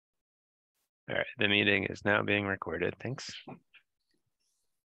All right, the meeting is now being recorded. Thanks.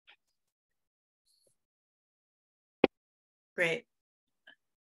 Great.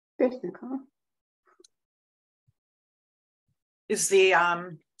 There's Nicole. Is the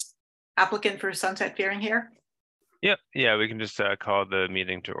applicant for Sunset Veering here? Yep, yeah, we can just call the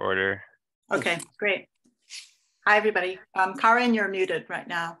meeting to order. Okay, great. Hi, everybody. Karen, you're muted right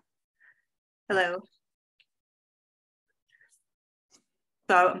now. Hello.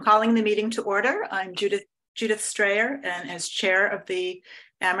 So I'm calling the meeting to order. I'm Judith Strayer, and as chair of the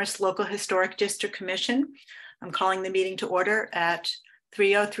Amherst Local Historic District Commission, I'm calling the meeting to order at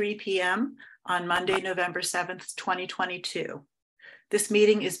 3:03 p.m. on Monday, November 7th, 2022. This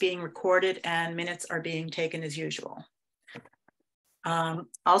meeting is being recorded and minutes are being taken as usual.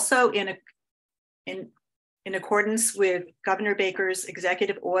 Also, in accordance with Governor Baker's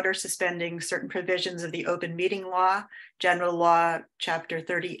executive order suspending certain provisions of the Open Meeting Law, General Law, Chapter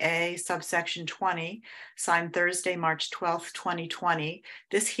 30A, subsection 20, signed Thursday, March 12th, 2020,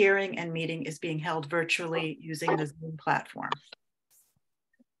 this hearing and meeting is being held virtually using the Zoom platform.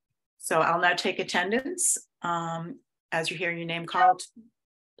 So I'll now take attendance. As you hear your name called,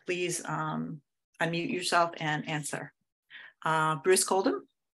 please unmute yourself and answer. Bruce Coldham.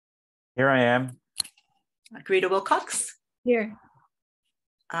 Here I am. Greta Wilcox. Here.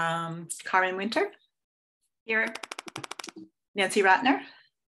 Karen Winter. Here. Nancy Ratner.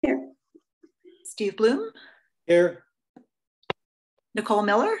 Here. Steve Bloom. Here. Nicole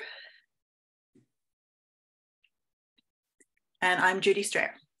Miller. And I'm Judy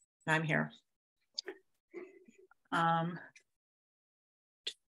Strayer. I'm here.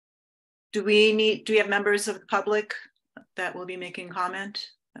 Do we have members of the public that will be making comment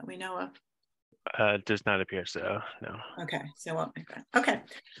that we know of? Does not appear so, no. Okay, so won't make that. Okay.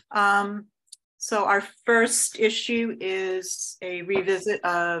 So our first issue is a revisit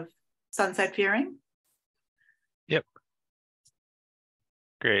of Sunset Veering. Yep.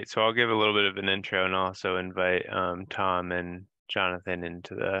 Great, so I'll give a little bit of an intro and also invite Tom and Jonathan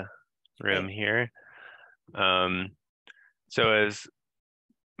into the room here. So as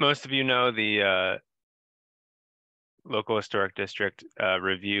most of you know, the Local Historic District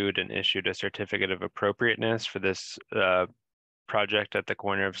reviewed and issued a certificate of appropriateness for this project at the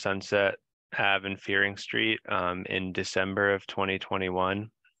corner of Sunset Ave and Fearing Street in December of 2021.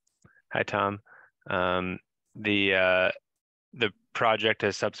 Hi, Tom. The project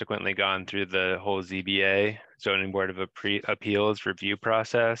has subsequently gone through the whole ZBA, Zoning Board of Appeals review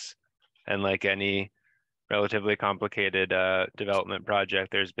process, and like any relatively complicated development project,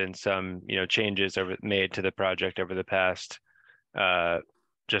 there's been some changes made to the project over the past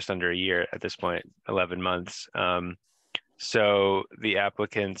just under a year at this point, 11 months. So the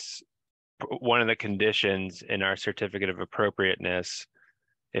applicants, one of the conditions in our certificate of appropriateness,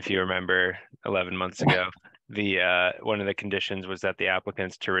 if you remember 11 months ago, one of the conditions was that the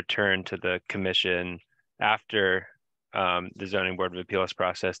applicants to return to the commission after the Zoning Board of Appeals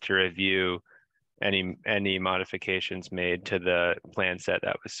process to review any modifications made to the plan set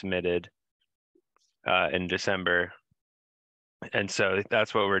that was submitted in December. And so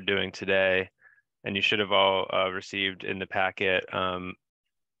that's what we're doing today. And you should have all received in the packet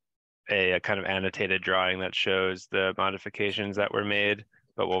a kind of annotated drawing that shows the modifications that were made,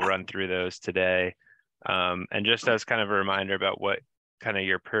 but we'll run through those today. And just as kind of a reminder about what kind of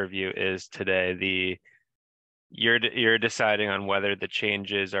your purview is today, you're deciding on whether the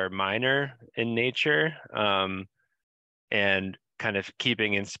changes are minor in nature and kind of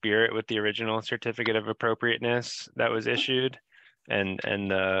keeping in spirit with the original certificate of appropriateness that was issued and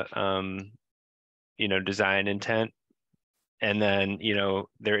the design intent. And then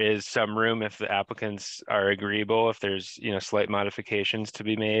there is some room if the applicants are agreeable, if there's slight modifications to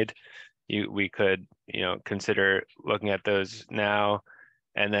be made, we could consider looking at those now.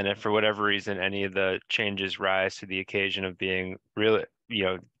 And then if for whatever reason any of the changes rise to the occasion of being really,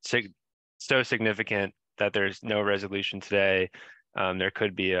 so significant that there's no resolution today, there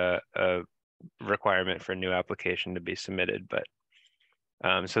could be a requirement for a new application to be submitted. But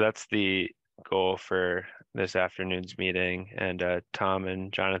so that's the goal for this afternoon's meeting. And Tom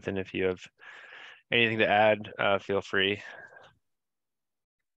and Jonathan, if you have anything to add, feel free.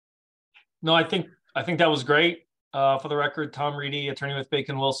 No, I think that was great. For the record, Tom Reedy, attorney with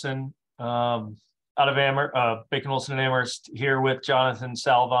Bacon Wilson, out of Bacon Wilson and Amherst, here with Jonathan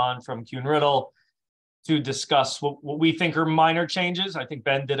Salvon from Kuhn Riddle to discuss what we think are minor changes. I think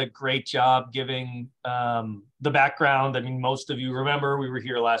Ben did a great job giving the background. I mean, most of you remember we were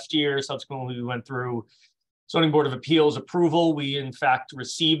here last year. Subsequently, we went through Zoning Board of Appeals approval. We, in fact,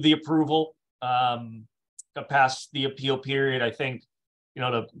 received the approval, got past the appeal period. I think you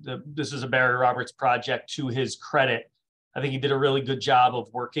know, this is a Barry Roberts project. To his credit, I think he did a really good job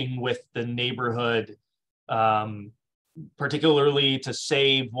of working with the neighborhood, particularly to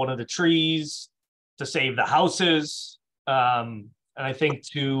save one of the trees, to save the houses, and I think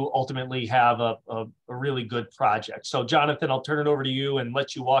to ultimately have a really good project. So Jonathan, I'll turn it over to you and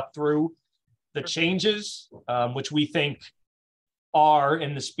let you walk through the changes, which we think are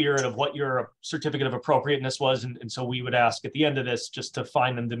in the spirit of what your certificate of appropriateness was. And so we would ask at the end of this just to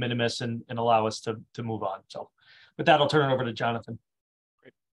find them de minimis and allow us to move on. So with that, I'll turn it over to Jonathan.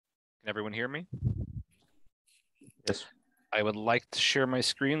 Great. Can everyone hear me? Yes. I would like to share my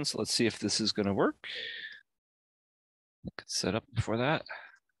screen. So let's see if this is going to work. Set up for that.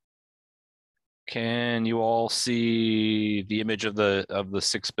 Can you all see the image of the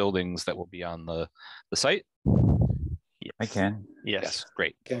 6 buildings that will be on the site? Yes. I can. Yes.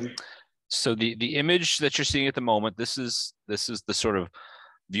 Great. So the image that you're seeing at the moment, this is the sort of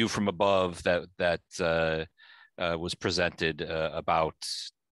view from above that was presented about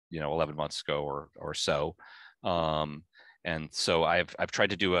 11 months ago or so. And so I've tried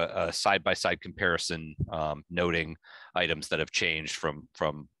to do a side-by-side comparison, noting items that have changed from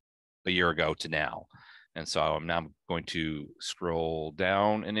a year ago to now. And so I'm now going to scroll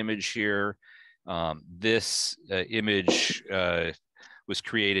down an image here. This image was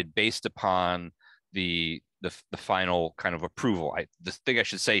created based upon the final kind of approval. The thing I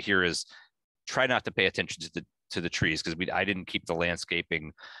should say here is try not to pay attention to the trees, because I didn't keep the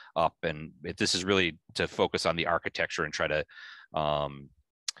landscaping up, and this is really to focus on the architecture and try to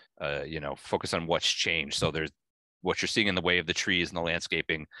focus on what's changed. So there's what you're seeing in the way of the trees and the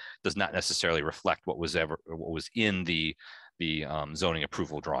landscaping does not necessarily reflect what was in the zoning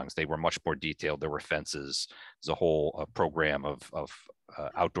approval drawings. They were much more detailed. There were fences. There's a whole program of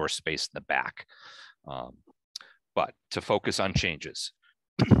outdoor space in the back. But to focus on changes,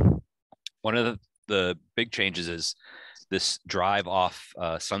 one of the big changes is this drive off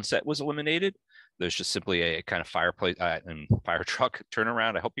Sunset was eliminated. There's just simply a kind of fireplace and fire truck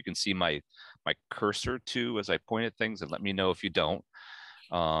turnaround. I hope you can see my cursor too as I point at things, and let me know if you don't.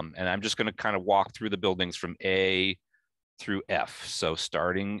 And I'm just going to kind of walk through the buildings from A through F. So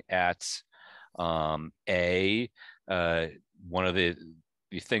starting at A, one of the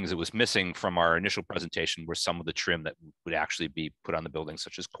things that was missing from our initial presentation were some of the trim that would actually be put on the building,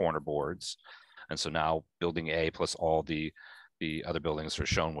 such as corner boards. And so now building A plus all the other buildings are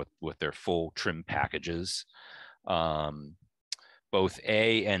shown with their full trim packages. Both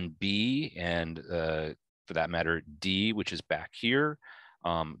A and B, and for that matter, D, which is back here,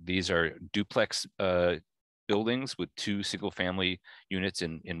 these are duplex buildings with 2 single-family units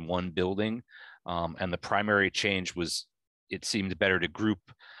in one building. And the primary change was it seemed better to group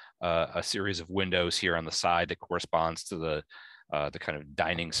a series of windows here on the side that corresponds to the kind of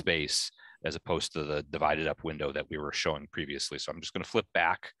dining space, as opposed to the divided up window that we were showing previously. So I'm just going to flip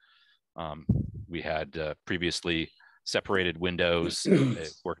back. We had previously separated windows.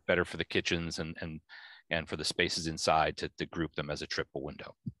 It worked better for the kitchens and for the spaces inside to group them as a triple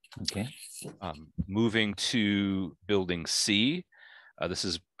window. Okay. Moving to building C, this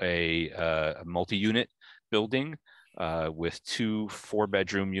is a multi-unit building with 2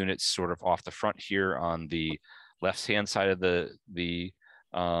 4-bedroom units sort of off the front here on the left-hand side of the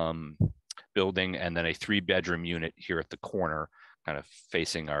building, and then a 3-bedroom unit here at the corner, kind of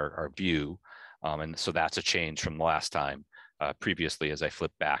facing our view. And so that's a change from the last time. Previously, as I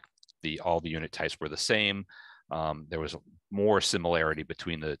flipped back, all the unit types were the same. There was more similarity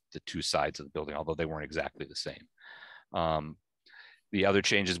between the 2 sides of the building, although they weren't exactly the same. The other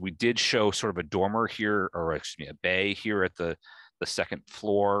changes, we did show sort of a dormer here, or excuse me, a bay here at the 2nd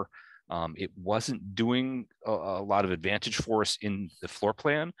floor. It wasn't doing a lot of advantage for us in the floor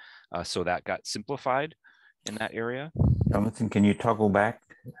plan, so that got simplified in that area. Jonathan, can you toggle back?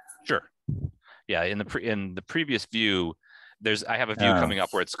 Sure. Yeah, in the previous view, I have a view coming up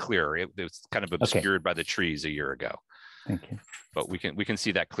where it's clearer. It was kind of obscured by the trees a year ago. Thank you. But we can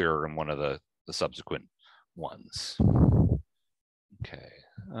see that clearer in one of the subsequent ones.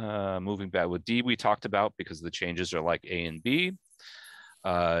 Okay, moving back with D, we talked about because the changes are like A and B.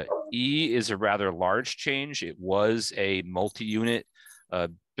 E is a rather large change. It was a multi-unit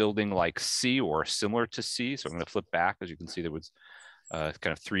building like C or similar to C. So I'm going to flip back. As you can see, there was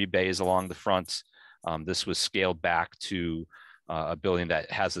kind of 3 bays along the front. This was scaled back to a building that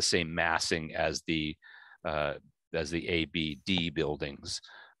has the same massing as the A, B, D buildings.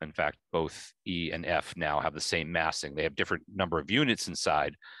 In fact, both E and F now have the same massing. They have different number of units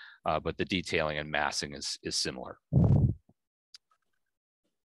inside, but the detailing and massing is similar.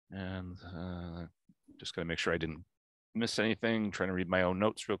 And just gotta make sure I didn't miss anything? Trying to read my own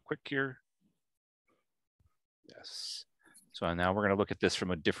notes real quick here. Yes. So now we're going to look at this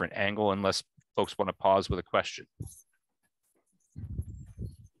from a different angle, unless folks want to pause with a question.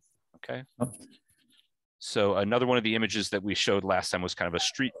 Okay. So another one of the images that we showed last time was kind of a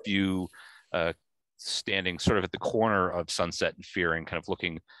street view, standing sort of at the corner of Sunset and Fearing, kind of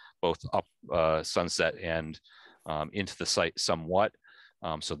looking both up Sunset and into the site somewhat.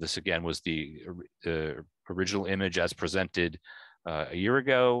 So this again was the original image as presented a year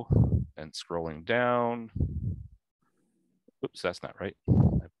ago. And scrolling down. Oops, that's not right.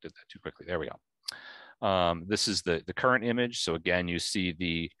 I did that too quickly. There we go. This is the current image. So again, you see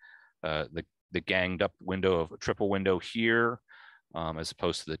the ganged up window of a triple window here, as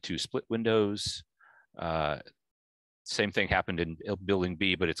opposed to the two split windows. Same thing happened in building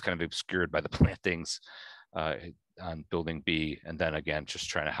B, but it's kind of obscured by the plantings on building B. And then again, just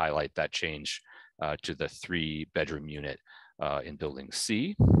trying to highlight that change to the 3-bedroom unit in building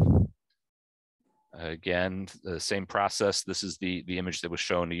C. Again, the same process. This is the image that was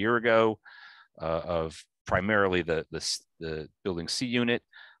shown a year ago of primarily the building C unit.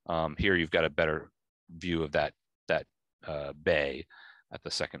 Here you've got a better view of that bay at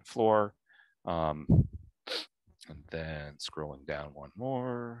the second floor. And then scrolling down one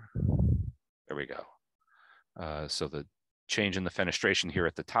more. There we go. So the change in the fenestration here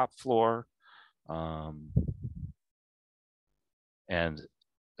at the top floor. And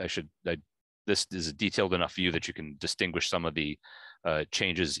this is a detailed enough view that you can distinguish some of the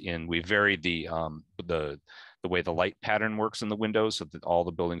changes in. We varied the way the light pattern works in the windows so that all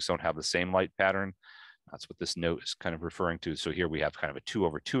the buildings don't have the same light pattern. That's what this note is kind of referring to. So here we have kind of a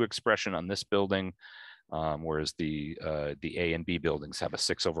 2/2 expression on this building, whereas the A and B buildings have a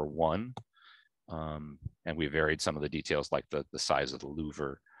 6/1. And we varied some of the details like the size of the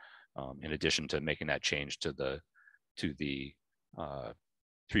louver, in addition to making that change to the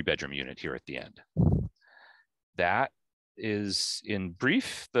 3-bedroom unit here at the end. That is in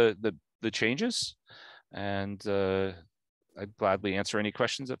brief the changes, and I'd gladly answer any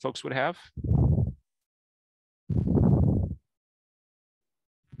questions that folks would have.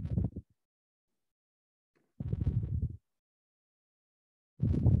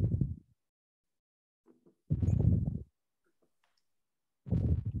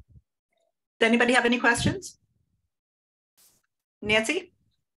 Does anybody have any questions? Nancy?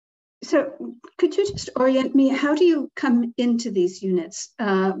 So could you just orient me? How do you come into these units?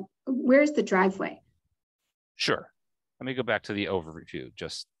 Where's the driveway? Sure. Let me go back to the overview.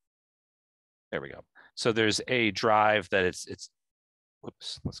 There we go. So there's a drive that it's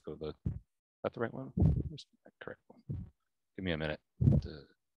whoops, let's go is that the right one? Where's the correct one? Give me a minute.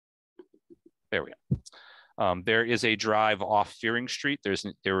 There we go. There is a drive off Fearing Street.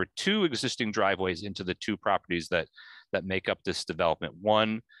 There were 2 existing driveways into the 2 properties that make up this development.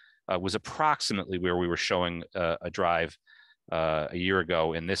 One was approximately where we were showing a drive a year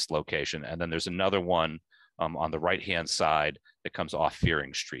ago in this location. And then there's another one on the right-hand side that comes off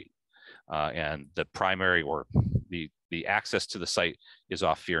Fearing Street. And the primary or the access to the site is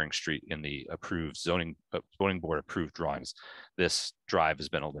off Fearing Street in the approved zoning board approved drawings. This drive has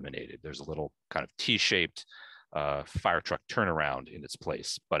been eliminated. There's a little kind of T-shaped fire truck turnaround in its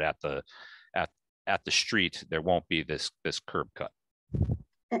place, but at the street there won't be this curb cut.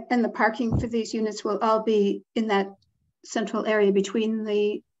 And the parking for these units will all be in that central area between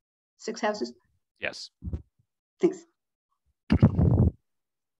the 6 houses? Yes. Thanks.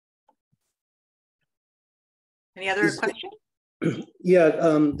 Any other questions? Yeah,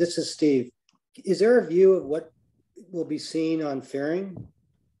 this is Steve. Is there a view of what will be seen on Fearing?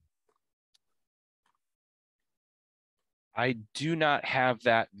 I do not have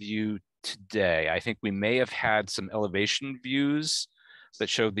that view today. I think we may have had some elevation views that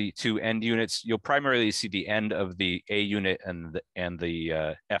show the 2 end units. You'll primarily see the end of the A unit and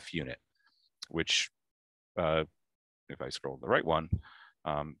the F unit, which if I scroll to the right one,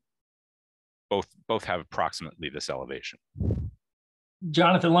 both have approximately this elevation.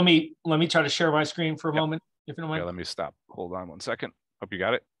 Jonathan, let me try to share my screen for a Yep. moment, if you don't mind. Yeah, let me stop. Hold on one second. Hope you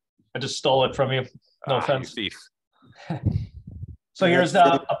got it. I just stole it from you. No You offense. thief. So here's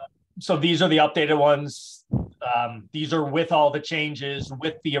so these are the updated ones. These are with all the changes,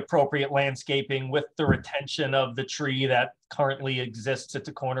 with the appropriate landscaping, with the retention of the tree that currently exists at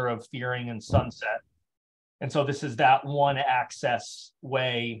the corner of Fearing and Sunset. And so this is that one access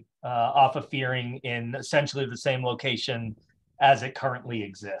way off of Fearing in essentially the same location as it currently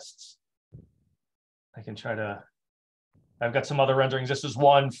exists. I can try to, I've got some other renderings. This is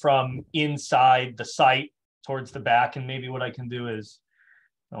one from inside the site towards the back, and maybe what I can do is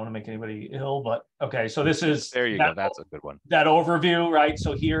don't want to make anybody ill, but okay. So this is There you go. That's a good one. that overview, right?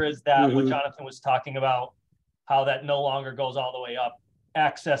 So here is that what Mhm. Jonathan was talking about, how that no longer goes all the way up.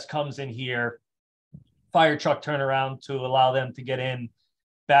 Access comes in here, fire truck turnaround to allow them to get in,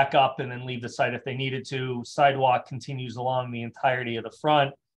 back up, and then leave the site if they needed to. Sidewalk continues along the entirety of the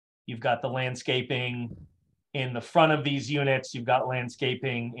front. You've got the landscaping in the front of these units. You've got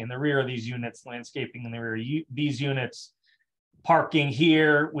landscaping in the rear of these units, landscaping in the rear of these units. Parking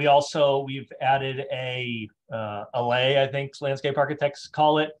here. We've added a lay, I think landscape architects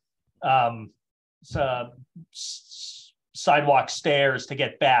call it. Sidewalk stairs to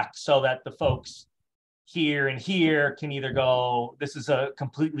get back so that the folks here and here can either go, this is a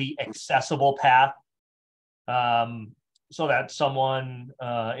completely accessible path, so that someone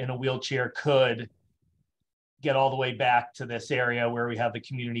in a wheelchair could get all the way back to this area where we have the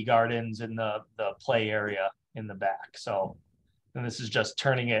community gardens and the play area in the back. So, and this is just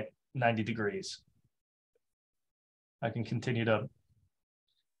turning it 90 degrees. I can continue to.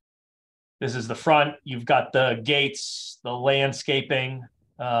 This is the front. You've got the gates, the landscaping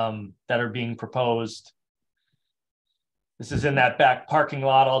that are being proposed. This is in that back parking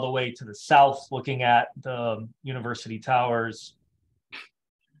lot all the way to the south, looking at the University Towers.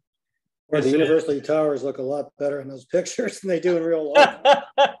 Well, the University Towers look a lot better in those pictures than they do in real life.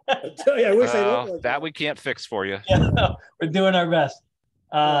 I tell you, I wish they looked like That we can't fix for you. Yeah, we're doing our best.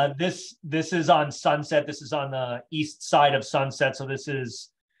 This is on Sunset. This is on the east side of Sunset. So this is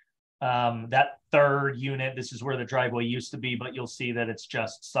that third unit. This is where the driveway used to be, but you'll see that it's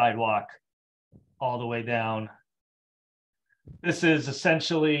just sidewalk all the way down. This is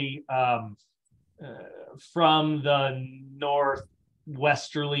essentially from the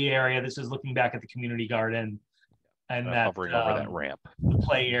northwesterly area. This is looking back at the community garden and that Hovering over that ramp. the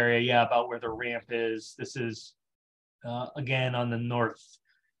play area. Yeah, about where the ramp is. This is again on the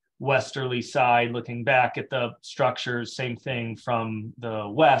northwesterly side, looking back at the structures. Same thing from the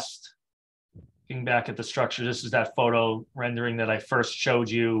west, looking back at the structure. This is that photo rendering that I first showed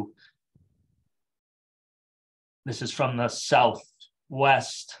you. This is from the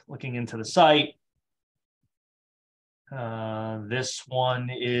southwest, looking into the site. This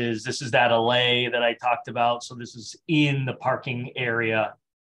is that alley that I talked about. So this is in the parking area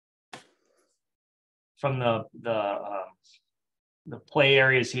from the play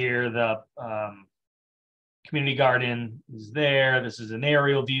areas here. The community garden is there. This is an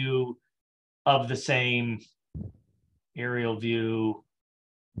aerial view of the same aerial view.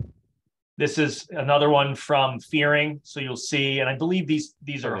 This is another one from Fearing. So you'll see, and I believe these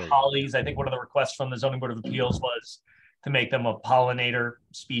are hollies. I think one of the requests from the Zoning Board of Appeals was to make them a pollinator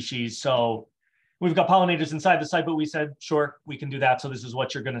species. So we've got pollinators inside the site, but we said, sure, we can do that. So this is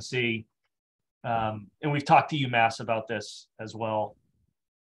what you're going to see. And we've talked to UMass about this as well.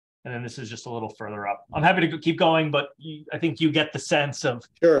 And then this is just a little further up. I'm happy to keep going, but I think you get the sense of.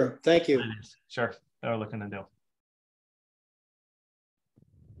 Sure, thank you. Sure, they're looking to do.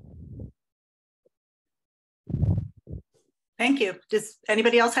 Thank you. Does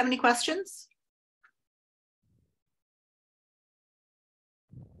anybody else have any questions?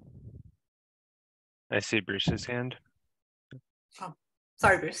 I see Bruce's hand. Oh,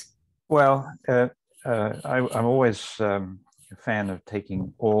 sorry, Bruce. Well, I'm always a fan of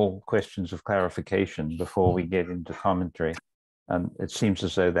taking all questions of clarification before we get into commentary. And it seems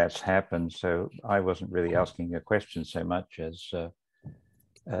as though that's happened. So I wasn't really asking a question so much as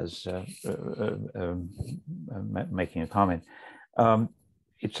making a comment.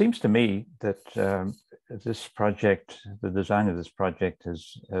 It seems to me that this project, the design of this project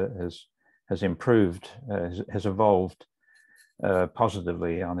has improved, has evolved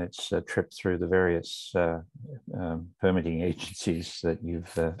positively on its trip through the various permitting agencies that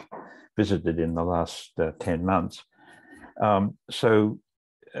you've visited in the last 10 months. And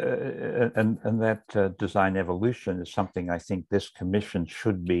that design evolution is something I think this commission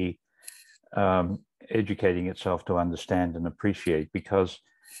should be educating itself to understand and appreciate, because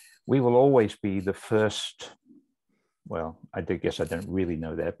we will always be the first. Well, I guess I don't really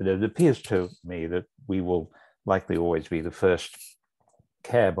know that, but it appears to me that we will likely always be the first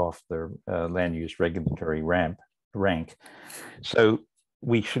cab off the land use regulatory rank. So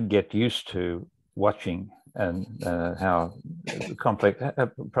we should get used to watching and how complex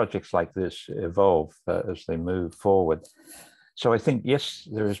projects like this evolve as they move forward. So I think, yes,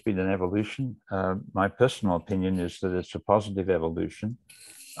 there has been an evolution. My personal opinion is that it's a positive evolution.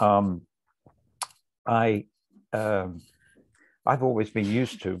 I've always been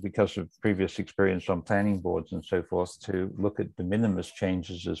used to, because of previous experience on planning boards and so forth, to look at de minimis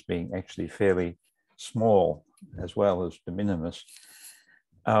changes as being actually fairly small as well as de minimis.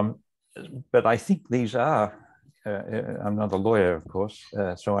 But I think these are, I'm not a lawyer, of course,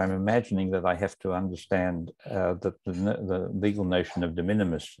 so I'm imagining that I have to understand that the legal notion of de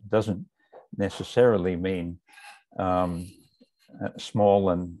minimis doesn't necessarily mean small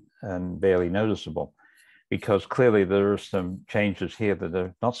and barely noticeable, because clearly there are some changes here that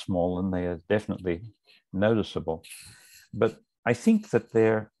are not small and they are definitely noticeable. But I think that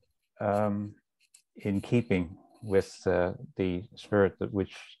they're in keeping with the spirit that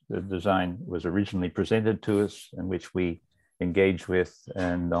which the design was originally presented to us and which we engaged with,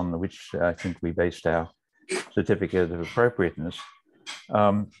 and on which I think we based our certificate of appropriateness.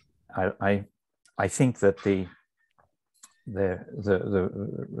 I think that the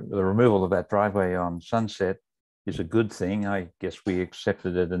removal of that driveway on Sunset is a good thing. I guess we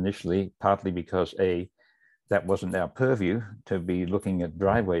accepted it initially, partly because that wasn't our purview to be looking at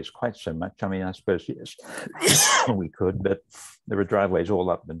driveways quite so much. I mean, I suppose, yes, we could, but there were driveways all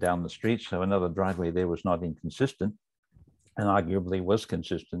up and down the street. So another driveway there was not inconsistent and arguably was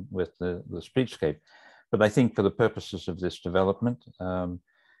consistent with the streetscape. But I think for the purposes of this development,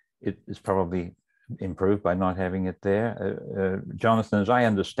 it is probably improved by not having it there. Jonathan, as I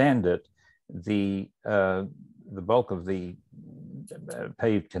understand it, the bulk of the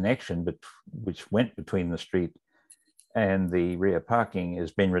paved connection, but which went between the street and the rear parking,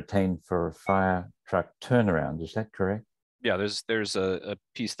 has been retained for a fire truck turnaround. Is that correct? Yeah, there's a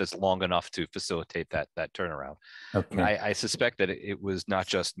piece that's long enough to facilitate that turnaround. Okay. I suspect that it was not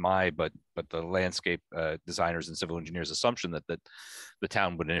just but the landscape designers and civil engineers' assumption that the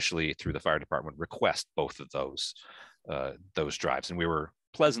town would initially, through the fire department, request both of those drives, and we were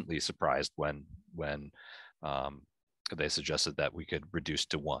pleasantly surprised when they suggested that we could reduce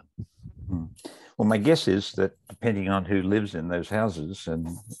to one. Well, my guess is that depending on who lives in those houses and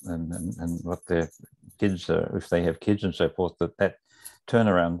what their kids are, if they have kids and so forth, that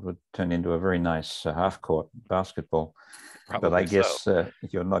turnaround would turn into a very nice half-court basketball. Probably. But I guess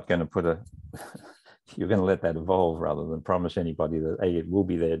you're not going to you're going to let that evolve rather than promise anybody that it will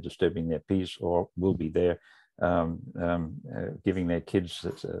be there disturbing their peace, or will be there giving their kids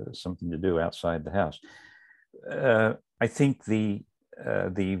something to do outside the house. I think the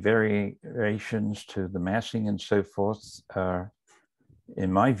variations to the massing and so forth are,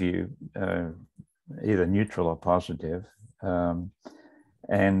 in my view, either neutral or positive.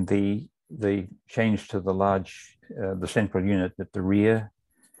 And the change to the central unit at the rear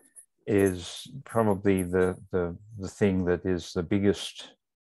is probably the thing that is the biggest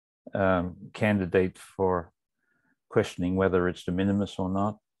candidate for questioning whether it's de minimis or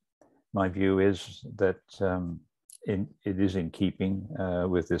not. My view is that it is in keeping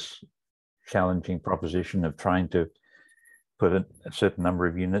with this challenging proposition of trying to put a certain number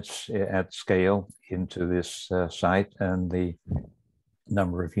of units at scale into this site, and the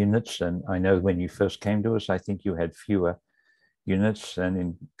number of units. And I know when you first came to us, I think you had fewer units, and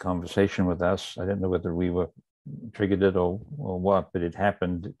in conversation with us, I don't know whether we were triggered it or what, but it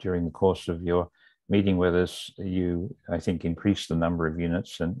happened during the course of your meeting with us. You, I think, increased the number of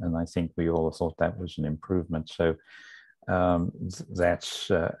units, and I think we all thought that was an improvement. So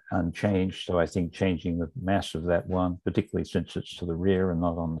that's unchanged. So I think changing the mass of that one, particularly since it's to the rear and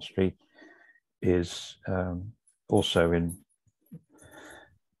not on the street, is also, in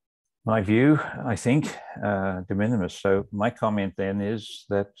my view, I think, de minimis. So my comment then is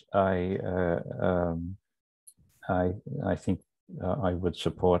that I think I would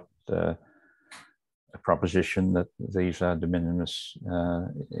support a proposition that these are de minimis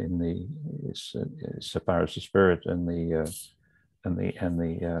in the so far as the spirit and the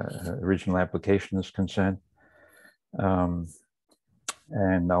original application is concerned.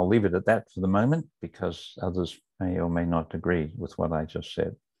 And I'll leave it at that for the moment, because others may or may not agree with what I just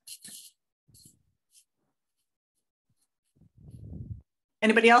said.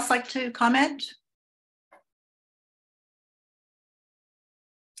 Anybody else like to comment?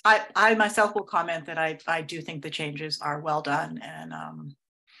 I myself will comment that I do think the changes are well done,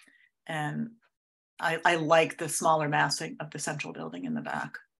 and I like the smaller massing of the central building in the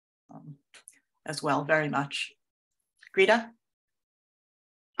back as well, very much. Greta?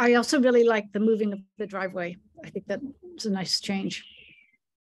 I also really like the moving of the driveway. I think that's a nice change.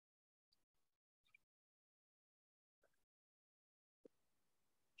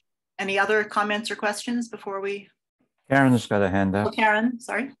 Any other comments or questions before we? Karen's got a hand up. Oh, Karen,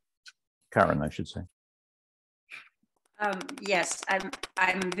 sorry. Karen, I should say. Yes,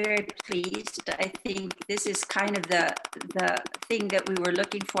 I'm very pleased. I think this is kind of the thing that we were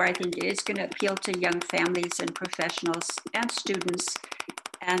looking for. I think it is going to appeal to young families and professionals and students,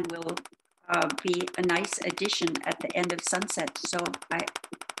 and will be a nice addition at the end of Sunset. So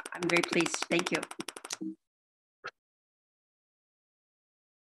I'm very pleased. Thank you.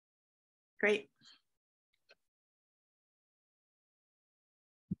 Great.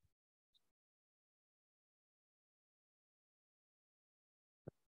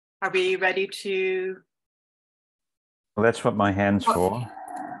 Are we ready to? Well, that's what my hand's for.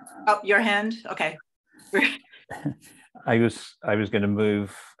 Oh, your hand? Okay. I was going to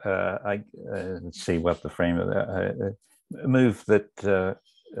move. Let's see what the frame of that. Move that the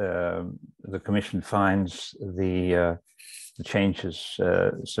commission finds the changes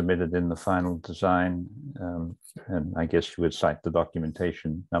submitted in the final design, and I guess you would cite the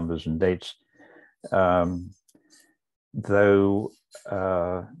documentation numbers and dates, though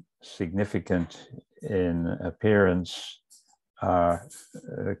significant in appearance, are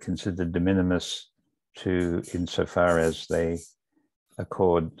considered de minimis to insofar as they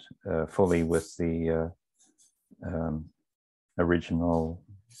accord fully with the original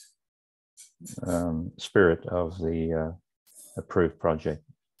spirit of the approved project,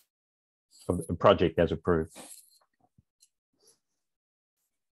 of the project as approved.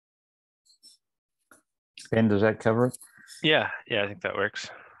 Ben, does that cover it? Yeah, I think that works.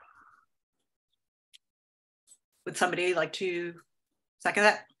 Would somebody like to second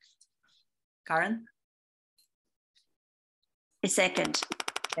that? Karen? A second.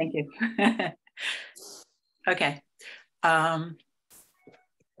 Thank you. Okay. Can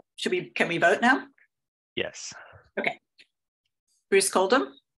we vote now? Yes. Okay. Bruce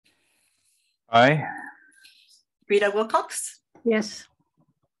Coldham? Aye. Rita Wilcox? Yes.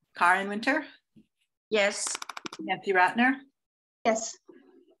 Karen Winter? Yes. Nancy Ratner? Yes.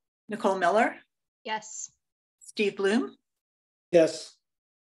 Nicole Miller? Yes. Steve Bloom? Yes.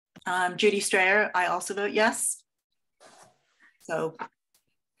 Judy Strayer, I also vote yes. So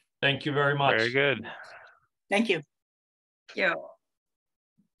Thank you very much. Very good. thank you. Yeah.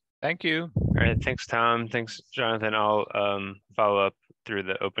 Thank you. All right, thanks, Tom. Thanks, Jonathan. I'll follow up through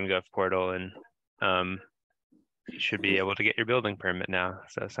the OpenGov portal, and you should be able to get your building permit now.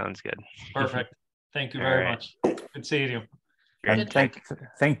 So that sounds good. Perfect. Thank you All very right. much. Good seeing you. And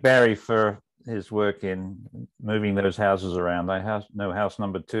thank Barry for his work in moving those houses around. I know house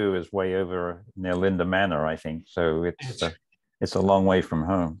number 2 is way over near Linda Manor, I think. So it's a long way from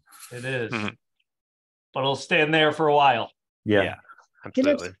home. It is. Mhm. But it'll stand there for a while. Yeah. It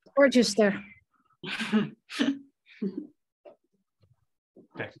looks Absolutely. gorgeous there.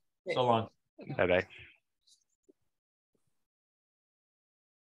 So long. Bye-bye.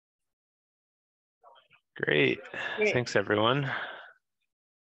 Great. Great. Thanks, everyone.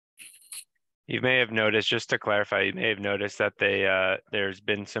 You may have noticed, just to clarify, you may have noticed that there's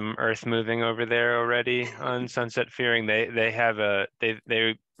been some earth moving over there already on Sunset Fearing.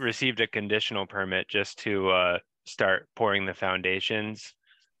 They received a conditional permit just to start pouring the foundations,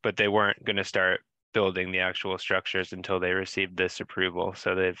 but they weren't going to start building the actual structures until they received this approval.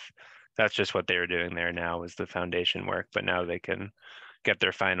 So that's just what they were doing there now, was the foundation work, but now they can get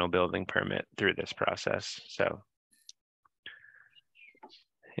their final building permit through this process. So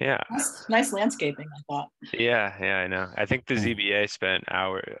yeah. Nice landscaping, I thought. Yeah, I know. I think the ZBA spent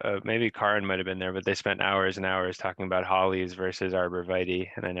maybe Karen might have been there, but they spent hours and hours talking about hollies versus arborvitae,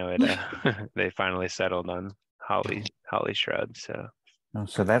 and I know it. They finally settled on holly shrubs.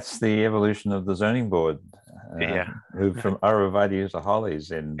 So that's the evolution of the zoning board. Yeah. Who from arborvitae to hollies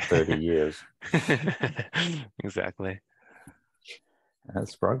in 30 years. Exactly.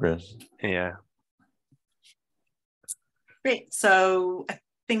 That's progress. Yeah. Great. So I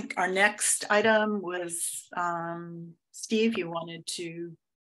think our next item was Steve, you wanted to.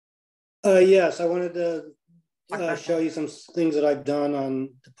 Yes, I wanted to show you some things that I've done on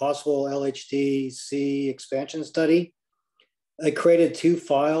the possible LHDC expansion study. I created 2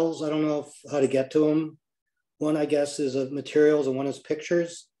 files. I don't know how to get to them. One, I guess, is of materials and one is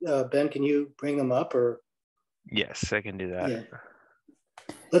pictures. Ben, can you bring them up or? Yes, I can do that. Yeah.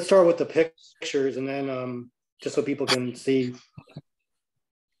 Let's start with the pictures and then just so people can see.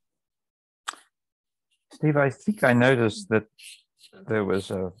 Steve, I think I noticed that there was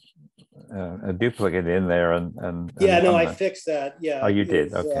a duplicate in there, and yeah, no, I fixed that. Yeah. Oh, you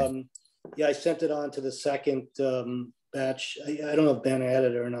did. Okay. Yeah, I sent it on to the second batch. I don't know if Ben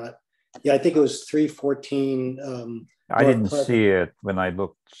added it or not. Yeah, I think it was 314. I didn't see it when I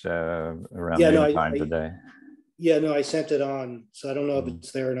looked around time today. Yeah, no, I sent it on, so I don't know if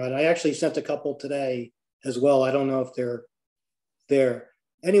it's there or not. I actually sent a couple today as well. I don't know if they're there.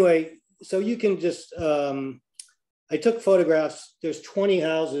 Anyway, so you can just, I I took photographs. There's 20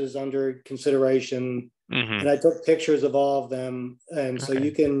 houses under consideration, and I took pictures of all of them. And so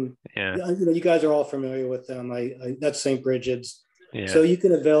you can, you guys are all familiar with them. That's St. Bridget's. Yeah. So you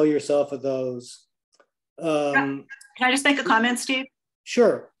can avail yourself of those. Can I just make a comment, Steve?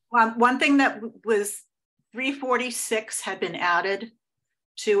 Sure. One thing that was 346 had been added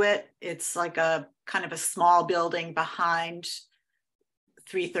to it. It's like a kind of a small building behind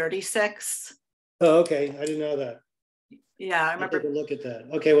 336. Oh, okay. I didn't know that. Yeah, I remember. I'll take a look at that.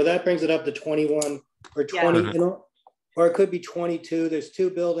 Okay, well, that brings it up to 21 or 20, you know, or it could be 22. There's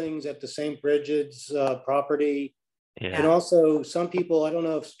 2 buildings at the St. Bridget's property. Yeah. And also some people, I don't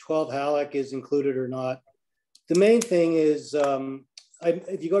know if 12 Halleck is included or not. The main thing is,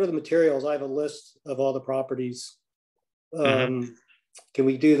 if you go to the materials, I have a list of all the properties. Can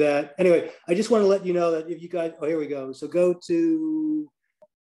we do that? Anyway, I just want to let you know that if you guys, oh, here we go. So go to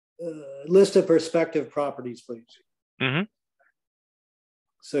list of prospective properties, please.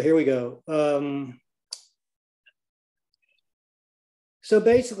 So here we go. So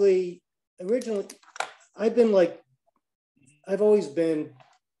basically, originally, I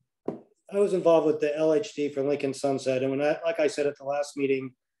was involved with the LHD for Lincoln Sunset. And like I said at the last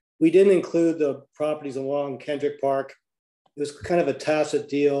meeting, we didn't include the properties along Kendrick Park. It was kind of a tacit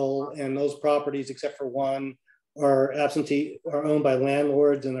deal. And those properties, except for one, are owned by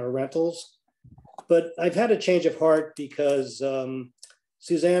landlords and are rentals. But I've had a change of heart because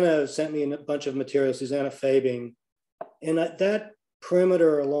Susanna sent me a bunch of material, Susanna Fabing. And that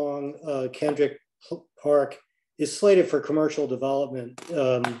perimeter along Kendrick Park is slated for commercial development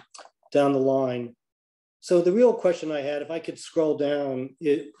down the line. So the real question I had, if I could scroll down,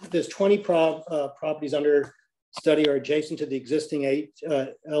 there's 20 properties under study are adjacent to the existing 8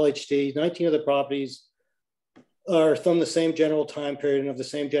 LHDs. 19 of the properties are from the same general time period and of the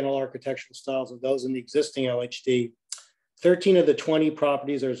same general architectural styles of those in the existing LHD. 13 of the 20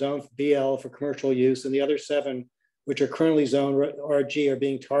 properties are zoned for BL for commercial use, and the other 7, which are currently zoned RG, are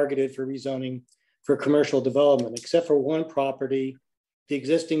being targeted for rezoning for commercial development, except for one property, the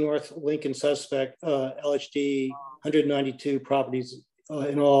existing North Lincoln suspect LHD 192 properties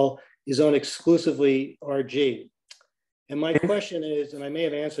in all is zoned exclusively RG. And my question is, and I may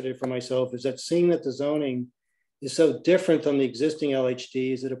have answered it for myself, is that seeing that the zoning is so different from the existing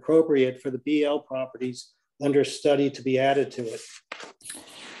LHD, is it appropriate for the BL properties under study to be added to it?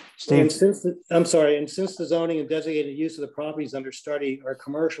 Steve. And since the zoning and designated use of the properties under study are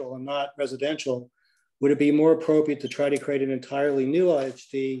commercial and not residential, would it be more appropriate to try to create an entirely new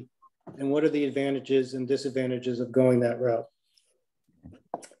LHD? And what are the advantages and disadvantages of going that route?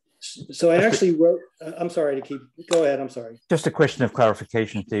 So I actually wrote, I'm sorry to keep, go ahead, I'm sorry. Just a question of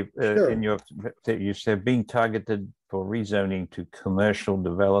clarification, Steve. Sure. You said being targeted for rezoning to commercial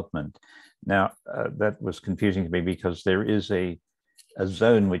development. Now, that was confusing to me because there is a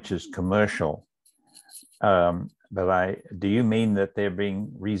zone which is commercial. But do you mean that they're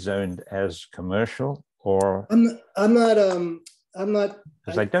being rezoned as commercial, or? I'm not.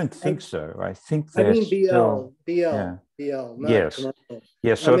 Because I don't think so. I think they're BL, not yes, commercial.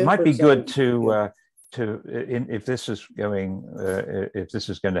 Yes. So it might be good if this is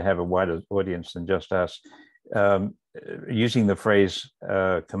going to have a wider audience than just us, using the phrase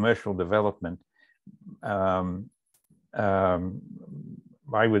commercial development. I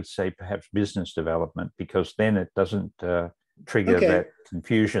would say perhaps business development, because then it doesn't trigger that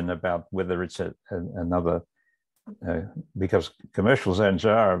confusion about whether it's another. Because commercial zones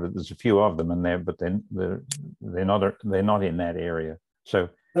there's a few of them in there, but then they're not in that area. So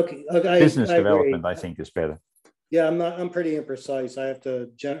business development, I think, is better. Yeah, I'm pretty imprecise.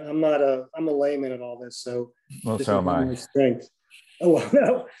 I'm a layman at all this, so well, so am I. My strength. Oh well,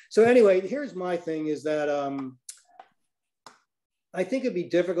 no. So anyway, here's my thing: is that I think it'd be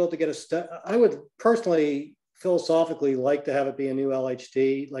difficult to get I would personally, philosophically, like to have it be a new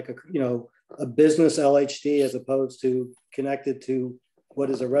LHD, like a business LHD, as opposed to connected to what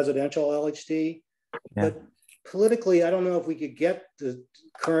is a residential LHD. Yeah. But politically, I don't know if we could get the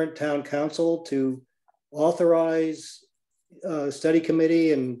current town council to authorize a study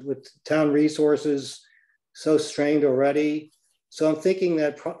committee, and with town resources so strained already. So I'm thinking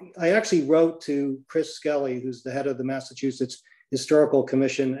that I actually wrote to Chris Skelly, who's the head of the Massachusetts Historical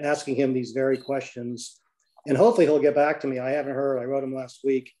Commission, asking him these very questions. And hopefully he'll get back to me. I haven't heard. I wrote him last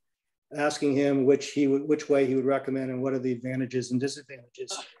week, asking him which way he would recommend and what are the advantages and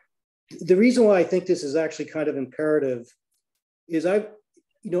disadvantages. The reason why I think this is actually kind of imperative is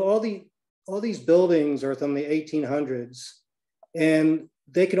all these buildings are from the 1800s, and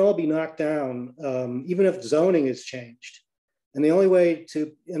they can all be knocked down, even if zoning is changed. And the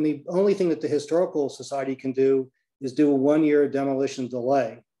only thing that the Historical Society can do is do a 1-year demolition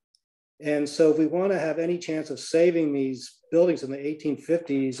delay. And so if we want to have any chance of saving these buildings in the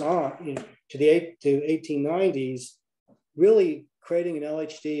 1850s on to the 1890s, really creating an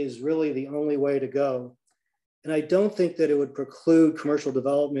LHD is really the only way to go. And I don't think that it would preclude commercial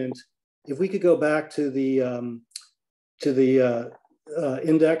development. If we could go back to the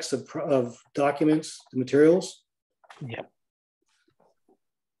index of documents, the materials. Yeah.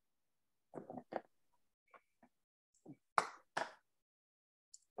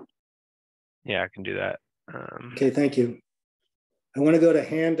 Yeah, I can do that. Okay, thank you. I want to go to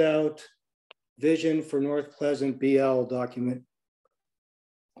handout vision for North Pleasant BL document.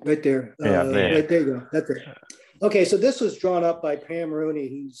 Right there. There. Right there you go. That's it. Okay, so this was drawn up by Pam Rooney,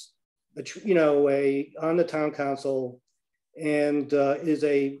 who's on the town council and is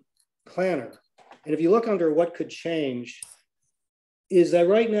a planner. And if you look under what could change, is that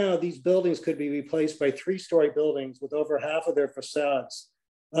right now these buildings could be replaced by 3-story buildings with over half of their facades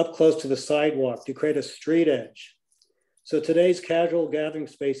up close to the sidewalk to create a street edge. So today's casual gathering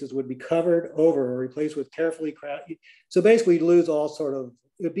spaces would be covered over or replaced with carefully crafted. So basically you'd lose all sort of,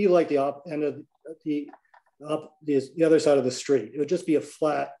 it would be like the end of the other side of the street. It would just be a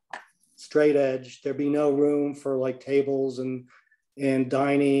flat, straight edge. There'd be no room for like tables and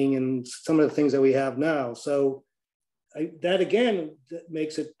dining and some of the things that we have now. So that again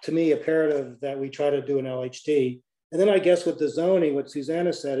makes it, to me, imperative that we try to do an LHD. And then I guess with the zoning, what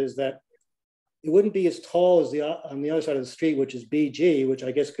Susanna said is that it wouldn't be as tall as on the other side of the street, which is BG, which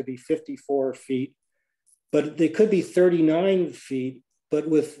I guess could be 54 feet, but they could be 39 feet. But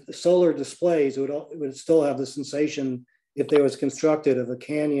with solar displays, it would still have the sensation, if they was constructed, of a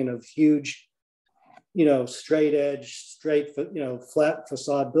canyon of huge, straight edge, flat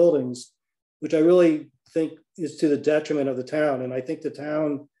facade buildings, which I really think is to the detriment of the town. And I think the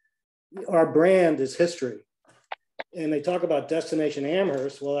town, our brand is history. And they talk about destination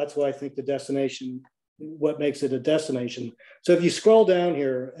Amherst. Well, that's why I think the destination, what makes it a destination. So if you scroll down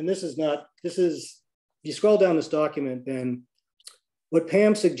here, and if you scroll down this document, Ben, what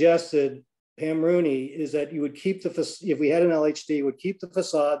Pam suggested, Pam Rooney, is that you would keep if we had an LHD, would keep the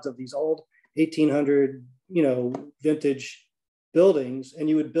facades of these old 1800, vintage buildings, and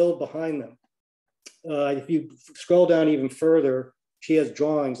you would build behind them. If you scroll down even further, she has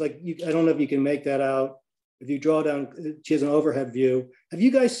drawings. I don't know if you can make that out. If you draw down, she has an overhead view. Have you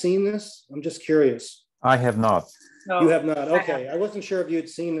guys seen this? I'm just curious. I have not. No, you have not. Okay, I wasn't sure if you had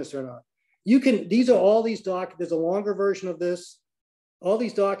seen this or not. These are all these documents. There's a longer version of this. All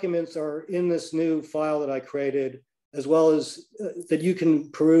these documents are in this new file that I created, as well as that you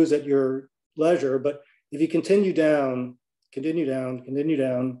can peruse at your leisure. But if you continue down.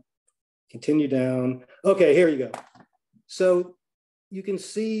 Okay, here you go. So you can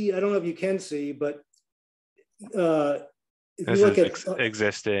see, I don't know if you can see, but if this you look is at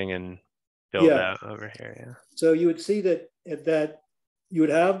existing and build out over here. Yeah. So you would see that you would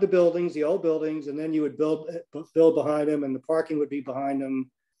have the buildings, the old buildings, and then you would build behind them, and the parking would be behind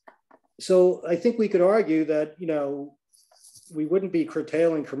them. So I think we could argue that we wouldn't be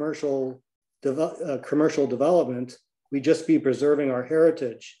curtailing commercial development. We'd just be preserving our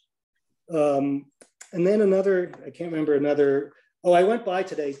heritage. And then I can't remember another. Oh, I went by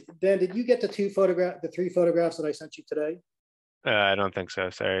today. Ben, did you get the 3 photographs that I sent you today? I don't think so.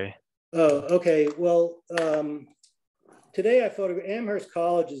 Sorry. Oh, okay. Well, today I photographed. Amherst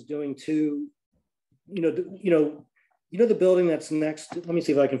College is doing 2. The building that's next. Let me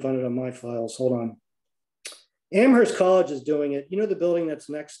see if I can find it on my files. Hold on. Amherst College is doing it. The building that's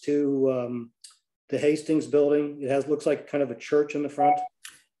next to the Hastings building. It looks like kind of a church in the front.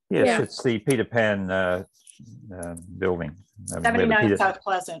 Yes, It's the Peter Pan building. 79 South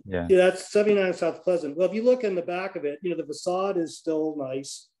Pleasant. Yeah, that's 79 South Pleasant. Well, if you look in the back of it, the facade is still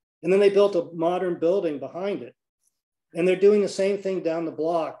nice. And then they built a modern building behind it. And they're doing the same thing down the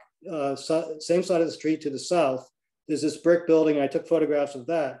block, same side of the street to the south. There's this brick building. I took photographs of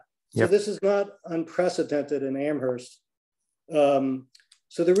that. So this is not unprecedented in Amherst. So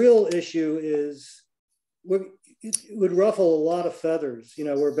the real issue is it would ruffle a lot of feathers.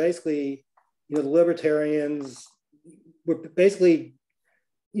 We're basically, the libertarians, we're basically,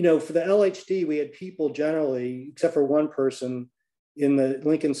 for the LHD, we had people generally, except for one person in the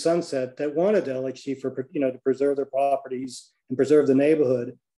Lincoln Sunset, that wanted the LHD for, to preserve their properties and preserve the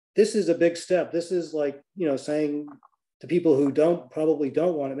neighborhood. This is a big step. This is like, saying to people who probably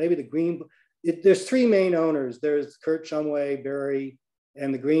don't want it, maybe there's 3 main owners. There's Kurt Shumway, Barry,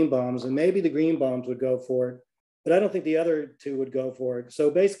 and the Greenbaums, and maybe the Greenbaums would go for it, but I don't think the other 2 would go for it. So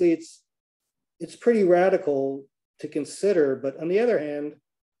basically it's pretty radical to consider, but on the other hand,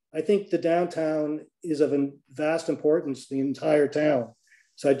 I think the downtown is of vast importance to the entire town.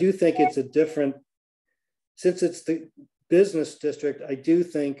 So I do think it's a different, since it's the business district, I do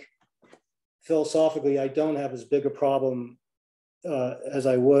think philosophically, I don't have as big a problem as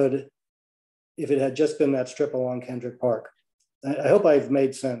I would if it had just been that strip along Kendrick Park. I hope I've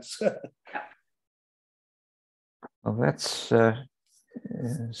made sense. Well, that's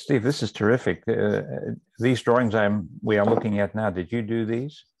Steve. This is terrific. These drawings we are looking at now. Did you do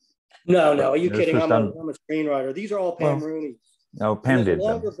these? No, are you kidding? I'm done... a screenwriter. These are all Pam Rooney. No, Pam did. There's a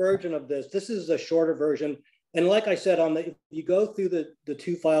longer version of this. This is a shorter version. And like I said, if you go through the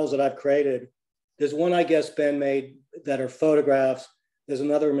two files that I've created, there's one I guess Ben made that are photographs. There's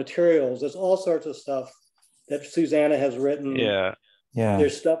another materials. There's all sorts of stuff that Susanna has written. Yeah.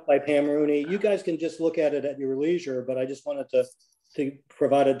 There's stuff by Pam Rooney. You guys can just look at it at your leisure, but I just wanted to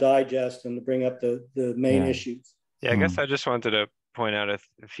provide a digest and to bring up the main issues. Yeah, I guess I just wanted to point out a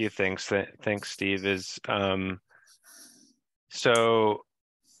few things. Thanks, Steve. Is so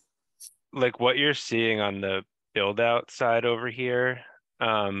like what you're seeing on the build out side over here,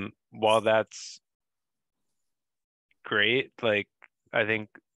 while that's great, like I think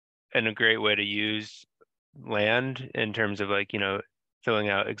and a great way to use land in terms of like, filling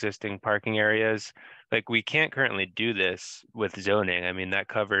out existing parking areas. Like we can't currently do this with zoning. I mean, that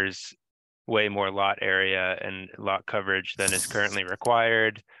covers way more lot area and lot coverage than is currently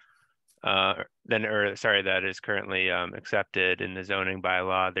required, that is currently accepted in the zoning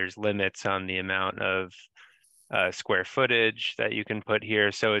bylaw. There's limits on the amount of square footage that you can put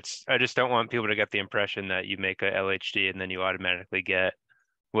here. So I just don't want people to get the impression that you make a LHD and then you automatically get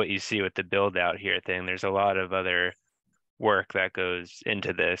what you see with the build out here thing. There's a lot of other work that goes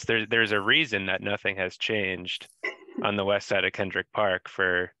into this. There's a reason that nothing has changed on the west side of Kendrick Park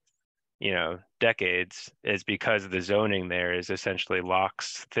for decades, is because the zoning there is essentially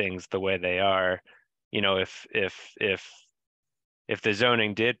locks things the way they are. If the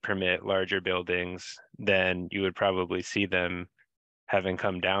zoning did permit larger buildings, then you would probably see them having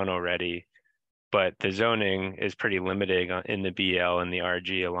come down already. But the zoning is pretty limiting in the BL and the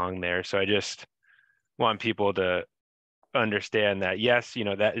RG along there. So I just want people to understand that, yes,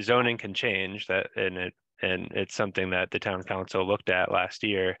 that zoning can change, and it's something that the town council looked at last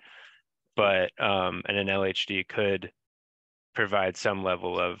year. But and an LHD could provide some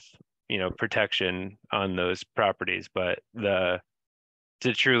level of protection on those properties, but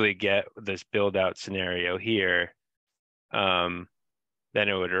to truly get this build out scenario here, then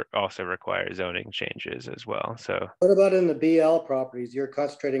it would also require zoning changes as well. So what about in the BL properties? You're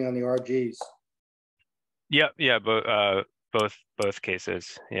concentrating on the RGs. Yeah, both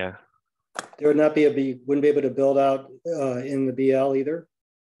cases. Yeah, there would not wouldn't be able to build out in the BL either.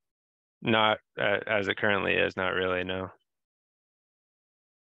 Not as it currently is, not really, no.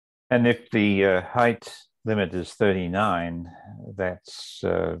 And if the height limit is 39, that's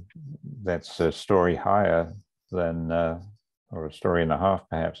a story higher than, or a story and a half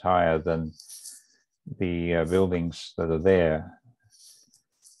perhaps higher than the buildings that are there.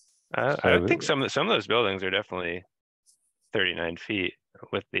 I think some of those buildings are definitely 39 feet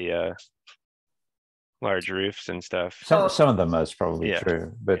with the large roofs and stuff. Some of them is probably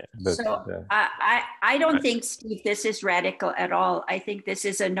true, but so I don't think, Steve, this is radical at all. I think this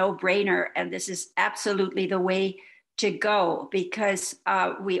is a no-brainer, and this is absolutely the way to go, because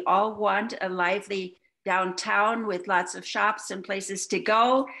we all want a lively downtown with lots of shops and places to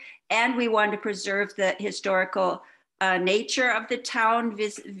go, and we want to preserve the historical nature of the town,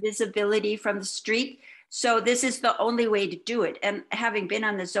 visibility from the street. So this is the only way to do it. And having been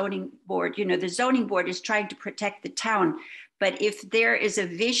on the zoning board, the zoning board is trying to protect the town. But if there is a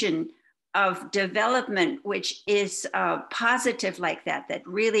vision of development which is positive like that, that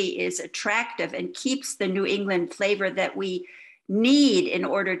really is attractive and keeps the New England flavor that we need in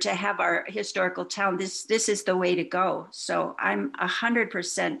order to have our historical town, this is the way to go. So I'm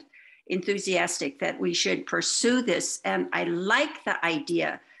 100% enthusiastic that we should pursue this. And I like the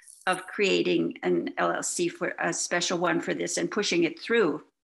idea of creating an LLC for a special one for this and pushing it through.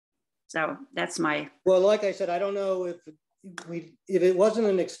 So that's my. Well, like I said, I don't know if it wasn't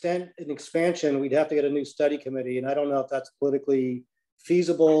an expansion, we'd have to get a new study committee, and I don't know if that's politically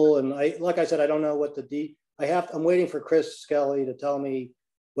feasible. And like I said, I don't know what I'm waiting for Chris Skelly to tell me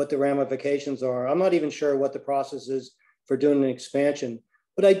what the ramifications are. I'm not even sure what the process is for doing an expansion.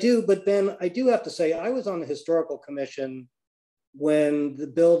 But Ben, I do have to say, I was on the historical commission when the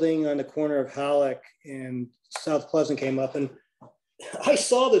building on the corner of Halleck and South Pleasant came up, and I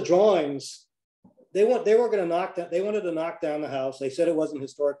saw the drawings. They wanted to knock down the house. They said it wasn't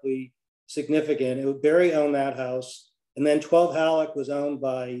historically significant. Barry owned that house. And then 12 Halleck was owned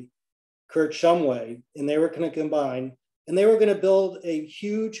by Kurt Shumway, and they were going to combine, and they were going to build a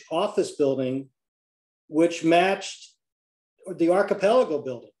huge office building which matched the Archipelago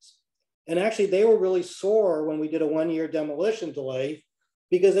buildings. And actually, they were really sore when we did a 1-year demolition delay,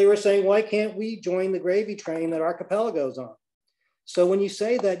 because they were saying, why can't we join the gravy train that Archipelago's on? So when you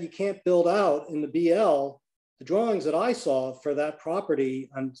say that you can't build out in the BL, the drawings that I saw for that property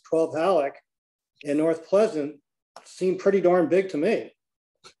on 12 Halleck and North Pleasant seem pretty darn big to me.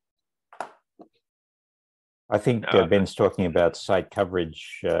 I think Ben's talking about site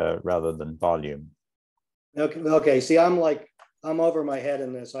coverage rather than volume. Okay. See, I'm over my head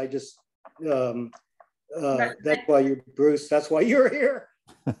in this. I just, that's why you, Bruce, that's why you're here.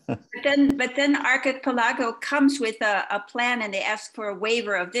 But then Archipelago comes with a plan, and they ask for a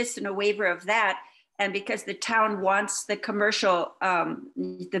waiver of this and a waiver of that. And because the town wants the commercial,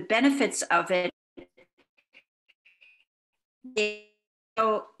 the benefits of it,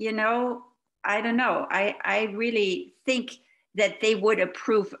 so, you know, I don't know. I really think that they would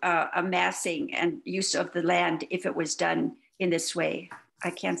approve amassing and use of the land if it was done in this way. I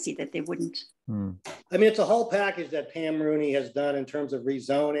can't see that they wouldn't. I mean, it's a whole package that Pam Rooney has done in terms of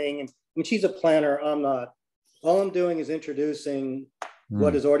rezoning. And she's a planner, I'm not. All I'm doing is introducing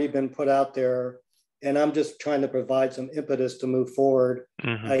what has already been put out there. And I'm just trying to provide some impetus to move forward.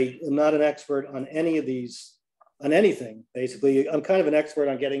 I am not an expert on any of these, on anything, basically. I'm kind of an expert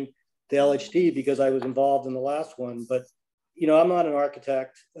on getting the LHD because I was involved in the last one. But, you know, I'm not an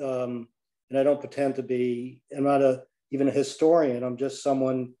architect, and I don't pretend to be. I'm not even a historian. I'm just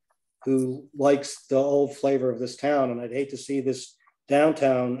someone who likes the old flavor of this town. And I'd hate to see this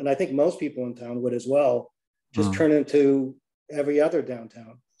downtown, and I think most people in town would as well, just turn into every other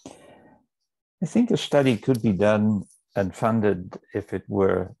downtown. I think a study could be done and funded if it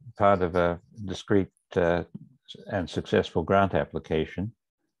were part of a discrete and successful grant application.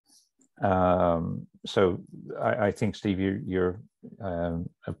 So I think, Steve,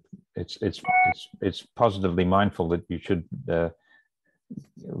 it's positively mindful that you should.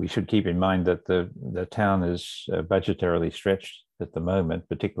 We should keep in mind that the town is budgetarily stretched at the moment,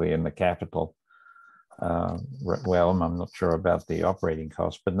 particularly in the capital realm. I'm not sure about the operating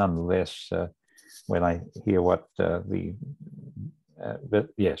costs, but nonetheless, when I hear what but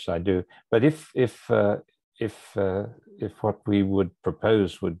yes, I do. But if what we would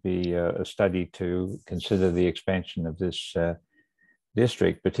propose would be a study to consider the expansion of this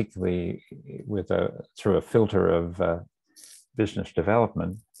district, particularly through a filter of business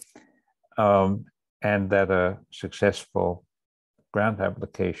development, and that a successful grant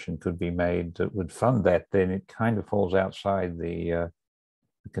application could be made that would fund that, then it kind of falls outside the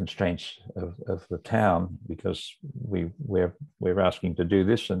constraints of the town, because we're asking to do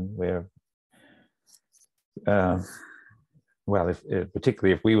this, and we're well,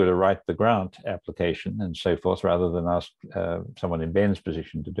 particularly if we were to write the grant application and so forth, rather than ask someone in Ben's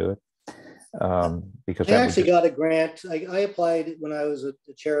position to do it. Because I actually got a grant. I applied when I was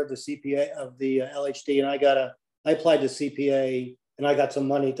the chair of the CPA of the LHD, and I applied to CPA, and I got some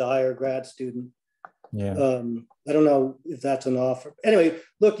money to hire a grad student. Yeah. I don't know if that's an offer. Anyway,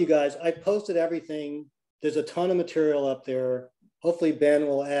 look, you guys, I posted everything. There's a ton of material up there. Hopefully Ben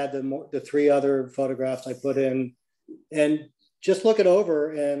will add the 3 other photographs I put in, and just look it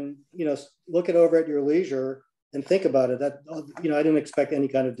over, and, you know, look it over at your leisure and think about it. That, you know, I didn't expect any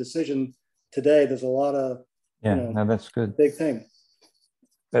kind of decision today. There's a lot of, no, that's good. Big thing.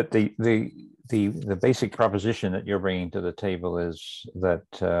 But the basic proposition that you're bringing to the table is that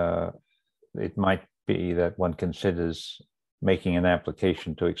it might be that one considers making an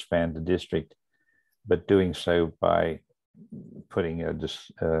application to expand the district, but doing so by putting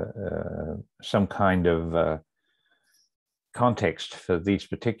some kind of context for these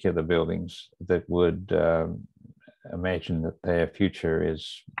particular buildings that would imagine that their future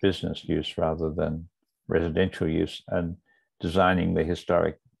is business use rather than residential use, and designing the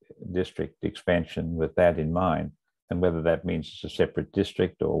historic district expansion with that in mind. And whether that means it's a separate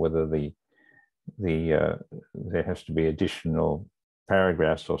district, or whether there has to be additional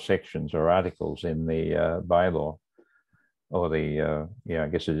paragraphs or sections or articles in the bylaw, or I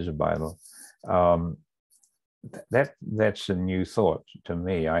guess it is a bylaw. That's a new thought to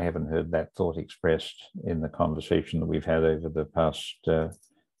me. I haven't heard that thought expressed in the conversation that we've had over the past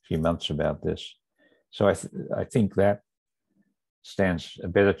few months about this. So I think that stands a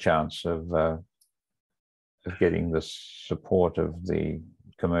better chance of getting the support of the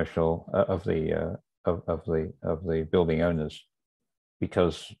commercial of the building owners,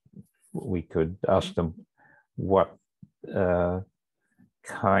 because we could ask them what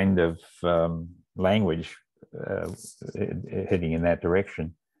kind of language heading in that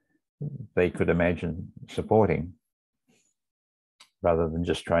direction, they could imagine supporting, rather than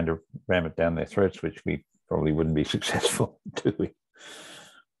just trying to ram it down their throats, which we probably wouldn't be successful doing.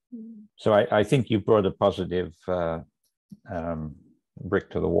 So I think you brought a positive brick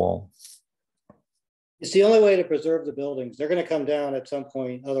to the wall. It's the only way to preserve the buildings. They're going to come down at some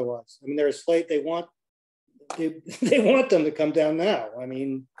point otherwise. I mean, they're a slate, they want them to come down now. I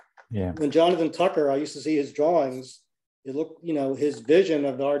mean, yeah. When Jonathan Tucker, I used to see his drawings, it looked, you know, his vision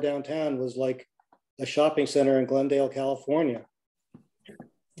of our downtown was like a shopping center in Glendale, California.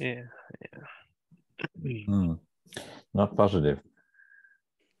 Yeah. Not positive.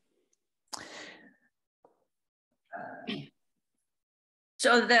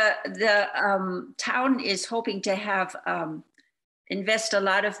 So the town is hoping to have invest a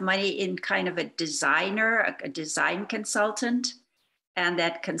lot of money in kind of a designer, a design consultant, and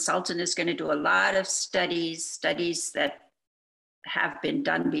that consultant is going to do a lot of studies that have been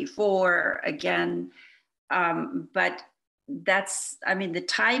done before again. But that's, I mean, the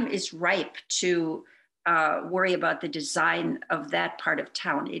time is ripe to worry about the design of that part of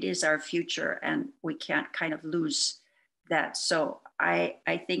town. It is our future, and we can't kind of lose that. So I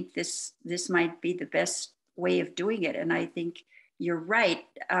think this might be the best way of doing it. And I think you're right,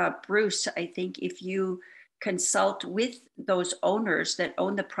 Bruce. I think if you consult with those owners that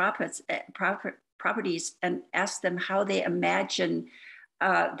own the properties and ask them how they imagine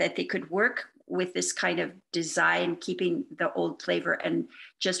that they could work with this kind of design, keeping the old flavor and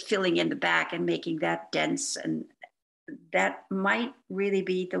just filling in the back and making that dense, and that might really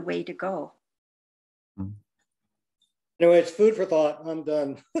be the way to go. Anyway, it's food for thought. I'm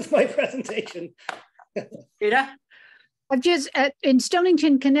done with my presentation. Rita? I've just in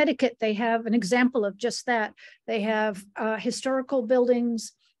Stonington, Connecticut, they have an example of just that. They have historical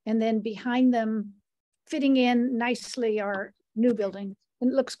buildings, and then behind them, fitting in nicely, are new buildings,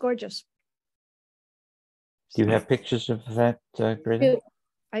 and it looks gorgeous. Do you have pictures of that, Greta?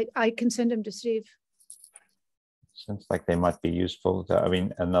 I can send them to Steve. Seems like they might be useful. I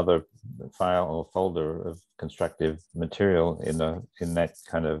mean, another file or folder of constructive material in that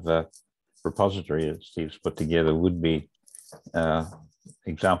kind of repository that Steve's put together would be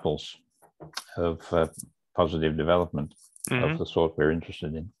examples of positive development of the sort we're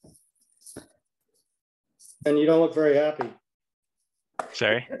interested in. And you don't look very happy.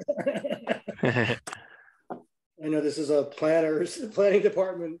 Sorry. I know this is a planning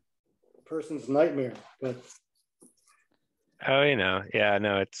department person's nightmare, but. Oh, you know, yeah,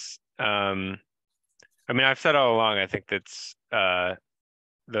 no, it's, I mean, I've said all along, I think that's, the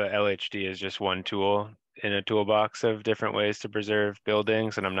LHD is just one tool in a toolbox of different ways to preserve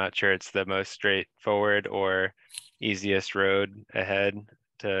buildings. And I'm not sure it's the most straightforward or easiest road ahead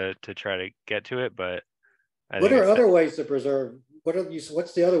to try to get to it, but. What are other ways to preserve?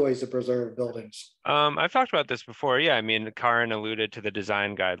 What's the other ways to preserve buildings? I've talked about this before. Yeah, I mean, Karin alluded to the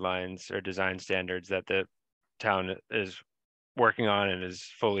design guidelines or design standards that the town is working on and is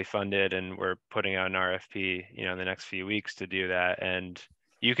fully funded, and we're putting out an RFP, you know, in the next few weeks to do that. And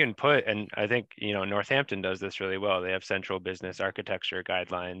you can put, and I think, you know, Northampton does this really well. They have central business architecture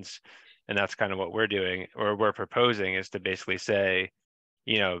guidelines, and that's kind of what we're doing, or we're proposing, is to basically say,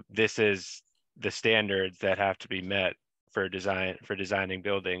 you know, this is the standards that have to be met for designing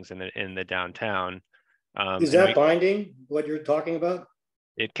buildings in the downtown. Is that binding, what you're talking about?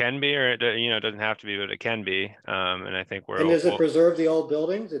 It can be, or it, you know, it doesn't have to be, but it can be. And I think And does it preserve the old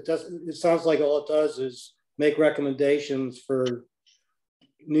buildings? It doesn't. It sounds like all it does is make recommendations for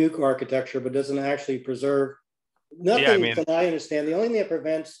new architecture, but doesn't actually preserve nothing. Yeah, I mean, from what I understand, the only thing that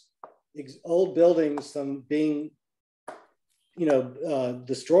prevents old buildings from being, you know,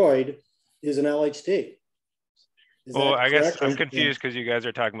 destroyed is an LHD. Well, I guess I'm confused because you guys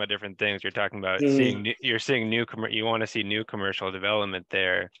are talking about different things. You're talking about you want to see new commercial development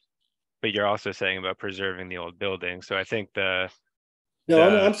there, but you're also saying about preserving the old building. So I think I'm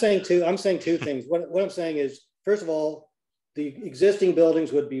saying two things. What I'm saying is, first of all, the existing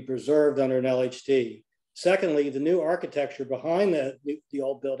buildings would be preserved under an LHD. Secondly, the new architecture behind the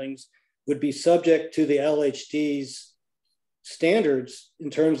old buildings would be subject to the LHD's standards in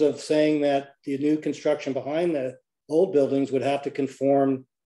terms of saying that the new construction behind the old buildings would have to conform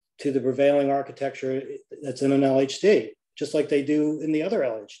to the prevailing architecture that's in an LHD, just like they do in the other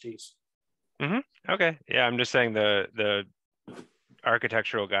LHDs. Okay, yeah, I'm just saying the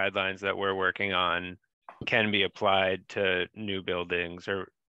architectural guidelines that we're working on can be applied to new buildings,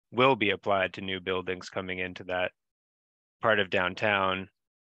 or will be applied to new buildings coming into that part of downtown.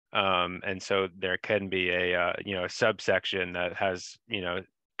 And so there can be a you know, a subsection that has, you know,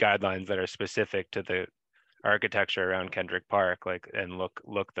 guidelines that are specific to the architecture around Kendrick Park, like, and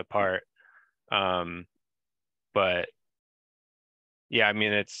look the part. But yeah, I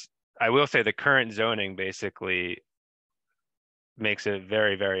mean, I will say the current zoning basically makes it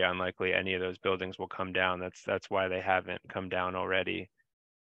very, very unlikely any of those buildings will come down. That's why they haven't come down already.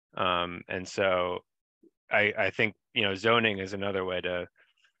 And so I think, you know, zoning is another way to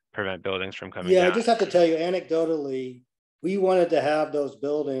prevent buildings from coming down. I just have to tell you, anecdotally, we wanted to have those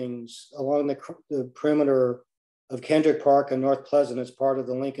buildings along the perimeter of Kendrick Park and North Pleasant as part of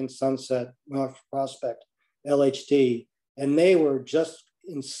the Lincoln Sunset North Prospect LHD. And they were just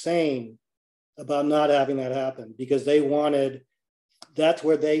insane about not having that happen, because that's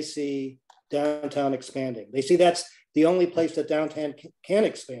where they see downtown expanding. They see that's the only place that downtown can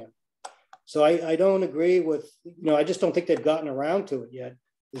expand. So I don't agree with, you know, I just don't think they've gotten around to it yet.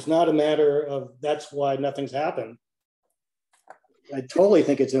 It's not a matter of that's why nothing's happened. I totally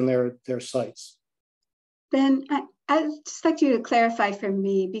think it's in their sights. Ben, I'd just like you to clarify for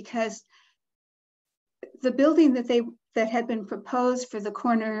me, because the building that had been proposed for the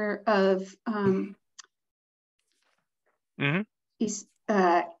corner of East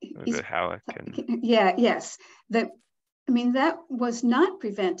Halleck and... yes. That was not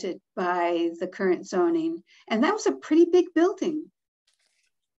prevented by the current zoning, and that was a pretty big building.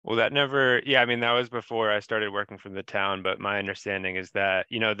 Well, that was before I started working for the town, but my understanding is that,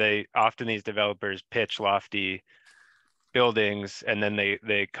 you know, these developers pitch lofty buildings, and then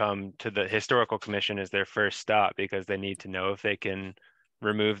they come to the historical commission as their first stop because they need to know if they can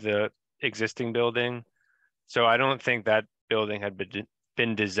remove the existing building. So I don't think that building had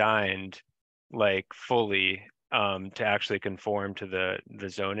been designed like fully to actually conform to the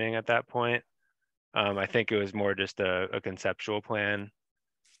zoning at that point. I think it was more just a conceptual plan.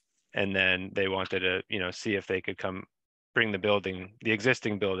 And then they wanted to, you know, see if they could bring the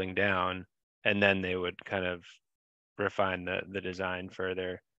existing building down, and then they would kind of refine the design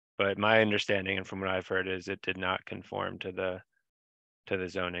further. But my understanding, and from what I've heard, is it did not conform to the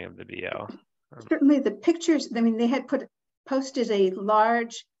zoning of the BL. Certainly the pictures, I mean, they had posted a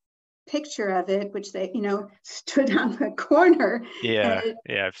large picture of it, which they, you know, stood on the corner. Yeah,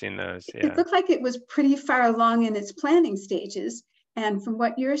 I've seen those. Yeah. It looked like it was pretty far along in its planning stages. And from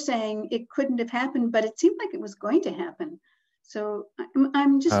what you're saying, it couldn't have happened, but it seemed like it was going to happen. So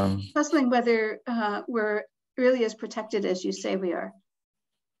I'm just puzzling whether we're really as protected as you say we are.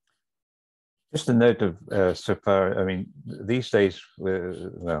 Just a note of so far, I mean, these days,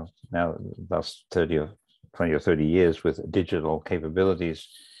 well, now last 20 or 30 years with digital capabilities,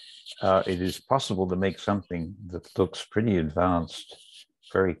 it is possible to make something that looks pretty advanced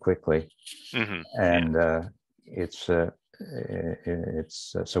very quickly. Mm-hmm. And it's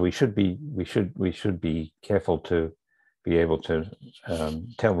so we should be careful to be able to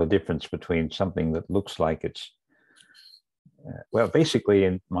tell the difference between something that looks like it's well, basically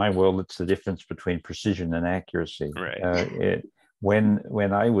in my world, it's the difference between precision and accuracy. Right.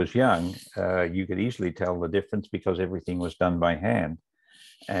 When I was young, you could easily tell the difference because everything was done by hand,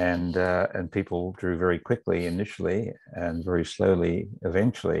 and people drew very quickly initially and very slowly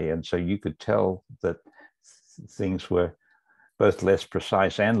eventually, and so you could tell that things were both less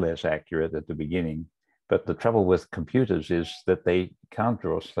precise and less accurate at the beginning. But the trouble with computers is that they can't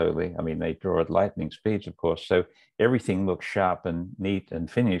draw slowly. I mean, they draw at lightning speeds, of course. So everything looks sharp and neat and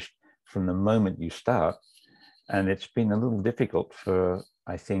finished from the moment you start. And it's been a little difficult for,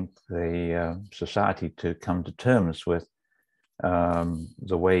 I think, the society to come to terms with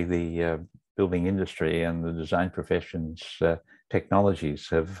the way the building industry and the design profession's technologies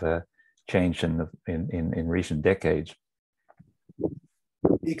have changed in recent decades.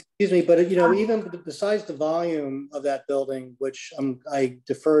 Excuse me, but you know, even besides the volume of that building, which I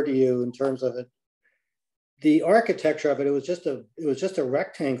defer to you in terms of it, the architecture of it, it was just a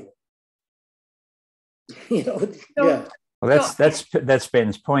rectangle. You know, yeah. Well, that's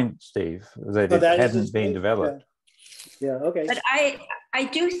Ben's point, Steve, that it hadn't been developed. Yeah. Okay. But I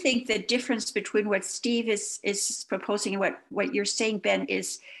do think the difference between what Steve is proposing and what you're saying, Ben,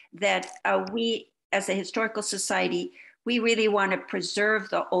 is that we, as a historical society, we really want to preserve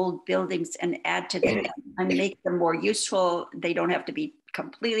the old buildings and add to them and make them more useful. They don't have to be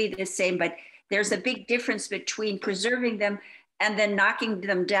completely the same, but there's a big difference between preserving them and then knocking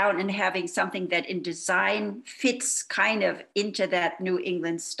them down and having something that in design fits kind of into that New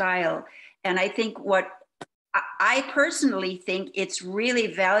England style. And I think I personally think it's really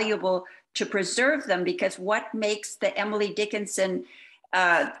valuable to preserve them, because what makes the Emily Dickinson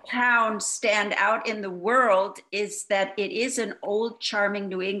town stand out in the world is that it is an old, charming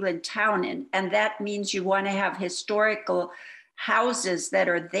New England town. And that means you want to have historical houses that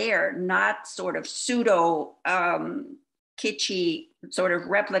are there, not sort of pseudo kitschy sort of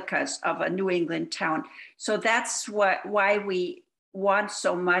replicas of a New England town. So that's why we want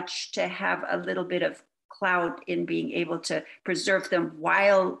so much to have a little bit of clout in being able to preserve them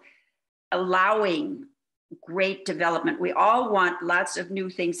while allowing great development. We all want lots of new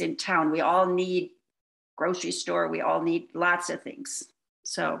things in town. We all need grocery store. We all need lots of things.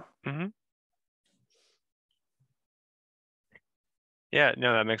 So. Mm-hmm. Yeah,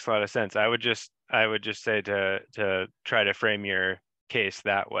 no, that makes a lot of sense. I would just say to try to frame your case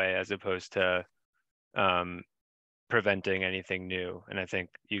that way as opposed to preventing anything new. And I think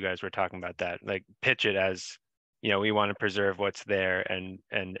you guys were talking about that. Like pitch it as, we want to preserve what's there and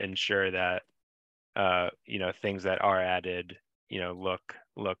ensure that things that are added, look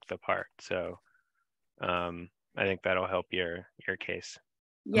the part. So I think that'll help your case.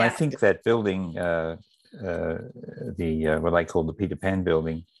 Yeah. And I think that building, what I call the Peter Pan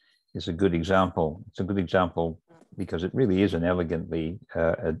building, is a good example. It's a good example because it really is an elegantly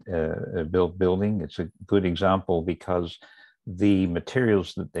built building. It's a good example because the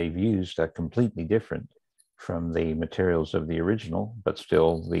materials that they've used are completely different from the materials of the original, but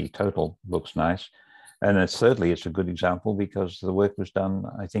still the total looks nice. And it's a good example because the work was done,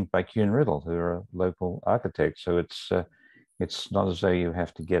 I think, by Kuhn Riddle, who are a local architect. So it's not as though you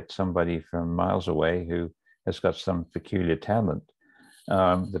have to get somebody from miles away who has got some peculiar talent.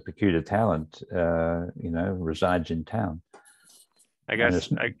 The peculiar talent, resides in town. I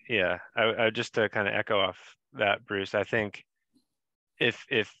guess, I just to kind of echo off that, Bruce, I think if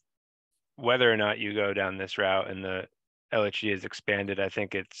whether or not you go down this route and the LHD is expanded, I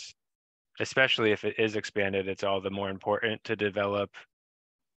think it's, especially if it is expanded, it's all the more important to develop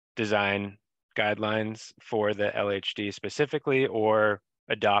design guidelines for the LHD specifically, or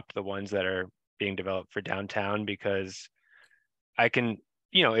adopt the ones that are being developed for downtown, because I can,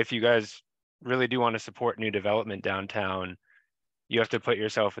 if you guys really do want to support new development downtown, you have to put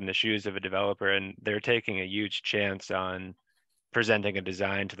yourself in the shoes of a developer, and they're taking a huge chance on presenting a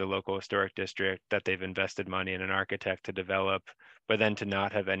design to the local historic district that they've invested money in an architect to develop, but then to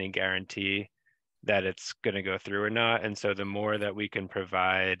not have any guarantee that it's going to go through or not. And so the more that we can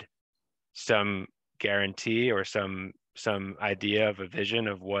provide some guarantee or some idea of a vision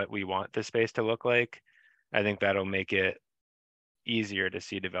of what we want the space to look like, I think that'll make it easier to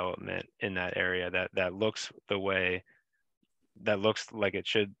see development in that area that looks the way that looks like it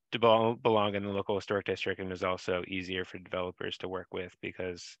should belong in the local historic district, and is also easier for developers to work with.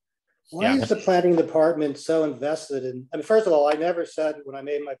 Because why is the planning department so invested in, first of all, I never said when I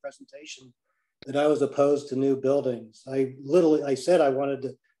made my presentation that I was opposed to new buildings. I said I wanted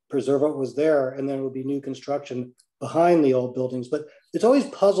to preserve what was there, and then it would be new construction behind the old buildings. But it's always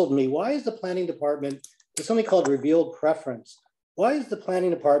puzzled me, why is the planning department, there's something called revealed preference. Why is the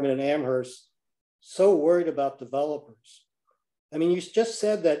planning department in Amherst so worried about developers? You just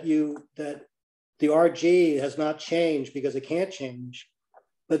said that the RG has not changed because it can't change.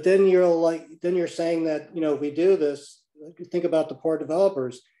 But then you're saying that, if we do this, think about the poor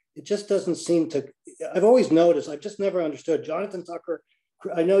developers. It just doesn't seem to, I've always noticed, I've just never understood. Jonathan Tucker,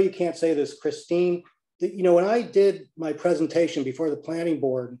 I know you can't say this, Christine, when I did my presentation before the planning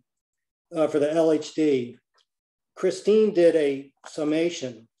board for the LHD, Christine did a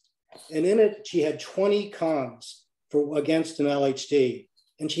summation, and in it, she had 20 cons against an LHD,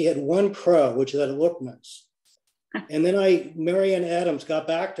 and she had one pro, which is that it looked nice. And then Marianne Adams got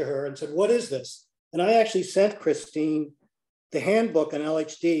back to her and said, what is this? And I actually sent Christine the handbook on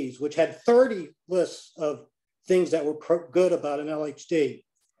LHDs, which had 30 lists of things that were good about an LHD.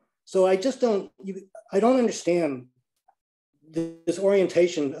 So I don't understand this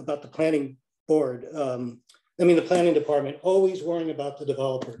orientation about the planning board. The planning department always worrying about the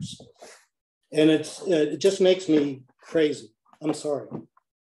developers. And it just makes me crazy. I'm sorry.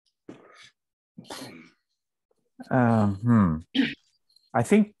 I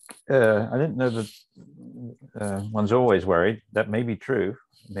think, I didn't know that one's always worried. That may be true,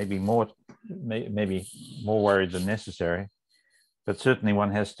 maybe more worried than necessary, but certainly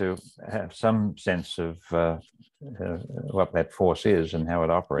one has to have some sense of what that force is and how it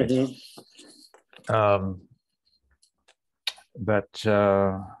operates. Mm-hmm.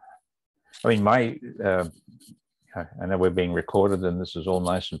 I know we're being recorded and this is all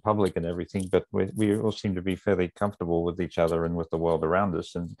nice and public and everything, but we all seem to be fairly comfortable with each other and with the world around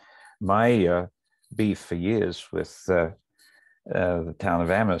us. And my beef for years with the town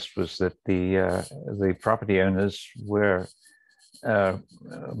of Amherst was that the property owners were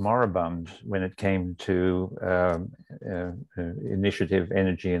moribund when it came to initiative,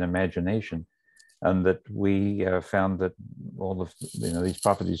 energy, and imagination. and that we found that all of these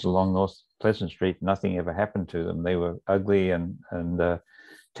properties along North Pleasant Street, nothing ever happened to them. They were ugly and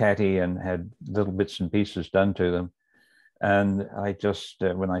tatty and had little bits and pieces done to them. And I just,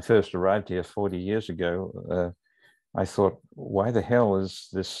 when I first arrived here 40 years ago, I thought, why the hell is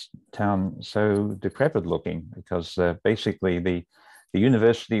this town so decrepit looking? Because basically the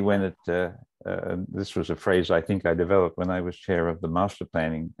university, when it, this was a phrase I think I developed when I was chair of the master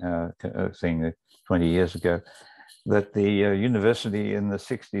planning thing 20 years ago, that the university in the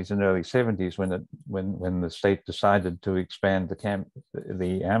 60s and early 70s, when the state decided to expand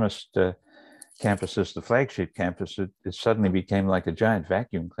the Amherst campus as the flagship campus, it suddenly became like a giant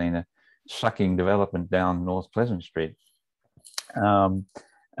vacuum cleaner, sucking development down North Pleasant Street. And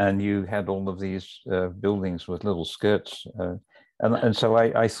you had all of these buildings with little skirts. And so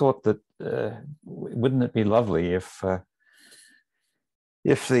I thought that wouldn't it be lovely if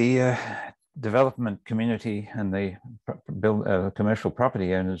the development community and the commercial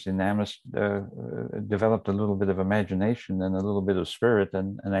property owners in Amherst developed a little bit of imagination and a little bit of spirit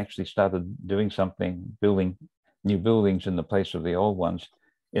and actually started doing something, building new buildings in the place of the old ones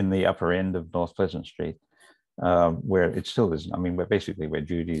in the upper end of North Pleasant Street, where it still is. I mean, basically where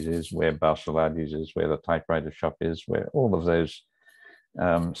Judy's is, where Barceladi's is, where the typewriter shop is, where all of those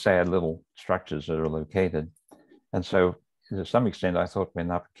sad little structures that are located. And so to some extent, I thought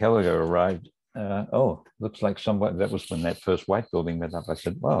when Archipelago arrived, oh, looks like somewhat, that was when that first white building went up. I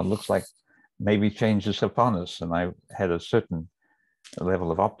said, well, it looks like maybe change is upon us. And I had a certain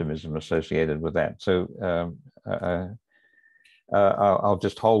level of optimism associated with that. So I'll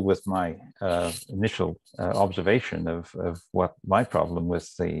just hold with my initial observation of what my problem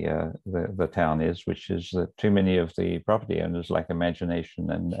with the town is, which is that too many of the property owners lack imagination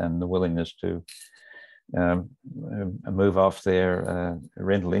and the willingness to move off their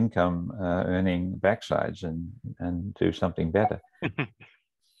rental income earning backsides and do something better.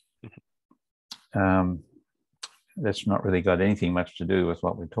 That's not really got anything much to do with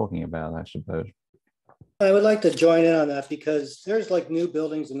what we're talking about, I suppose. I would like to join in on that because there's like new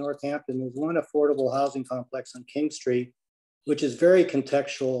buildings in Northampton. There's one affordable housing complex on King Street, which is very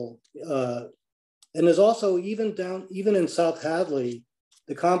contextual. And there's also even in South Hadley,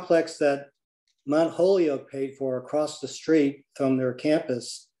 the complex that Mount Holyoke paid for across the street from their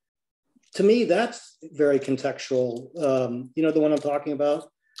campus. To me, that's very contextual. You know, the one I'm talking about.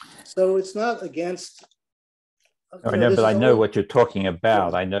 So it's not against. I know, but I know what you're talking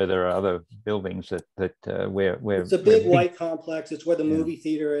about. I know there are other buildings that where it's a big white complex. It's where the movie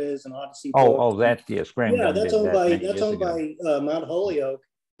theater is and Odyssey. Oh, that yes, Graham. Yeah, that's owned by Mount Holyoke,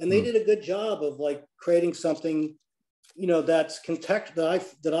 and they did a good job of like creating something, you know, that's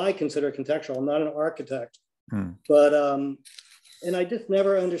that I consider contextual. I'm not an architect, but and I just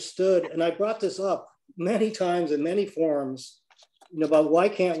never understood. And I brought this up many times in many forums, you know, about why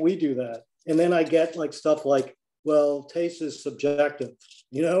can't we do that? And then I get like stuff like, well, taste is subjective,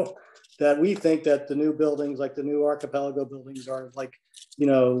 you know, that we think that the new buildings, like the new Archipelago buildings, are like, you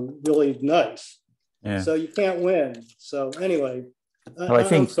know, really nice. Yeah. So you can't win. So anyway, well, I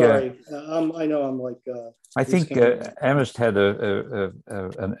think, I'm sorry. I know I'm like. I think Amherst had an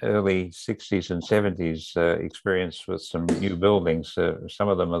early 60s and 70s experience with some new buildings. Some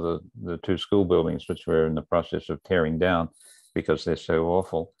of them are the two school buildings, which we're in the process of tearing down because they're so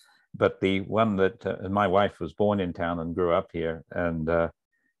awful. But the one that my wife was born in town and grew up here, and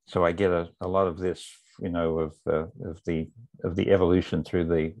so I get a lot of this, you know, of the evolution through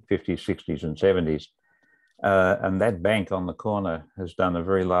the 50s, 60s, and 70s. And that bank on the corner has done a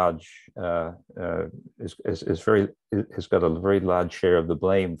very large, has got a very large share of the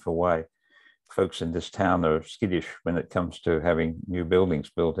blame for why folks in this town are skittish when it comes to having new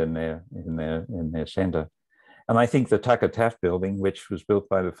buildings built in their center. And I think the Tucker Taft building, which was built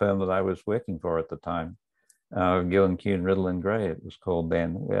by the firm that I was working for at the time, Gillen, Kuhn, Riddle and Gray, it was called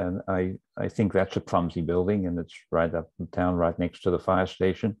then. And I think that's a clumsy building, and it's right up in town, right next to the fire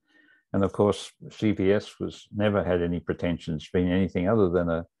station. And of course, CVS never had any pretensions being anything other than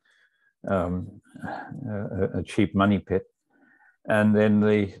a cheap money pit. And then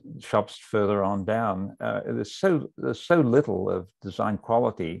the shops further on down, there's so little of design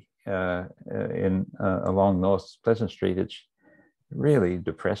quality along North Pleasant Street. It's really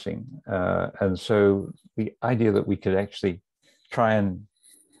depressing. And so the idea that we could actually try and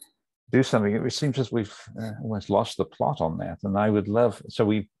do something, it seems as we've almost lost the plot on that. And I would love,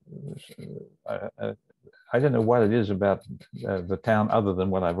 so I don't know what it is about the town other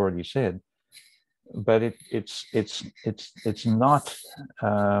than what I've already said, but it's not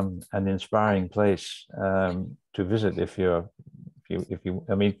an inspiring place to visit if you,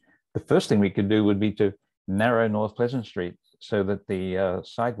 I mean, the first thing we could do would be to narrow North Pleasant Street so that the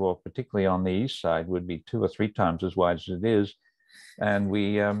sidewalk, particularly on the east side, would be 2 or 3 times as wide as it is. And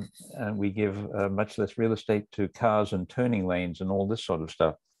we give much less real estate to cars and turning lanes and all this sort of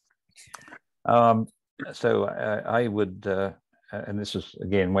stuff. So I would, and this is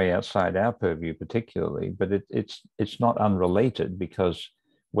again way outside our purview particularly, but it's not unrelated, because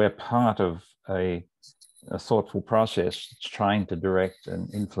we're part of a thoughtful process that's trying to direct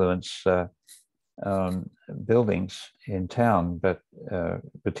and influence buildings in town, but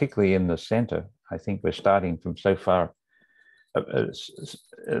particularly in the center. I think we're starting from so far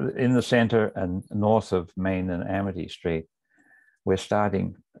in the center and north of Main and Amity Street. We're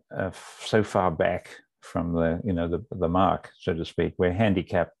starting so far back from the mark, so to speak. We're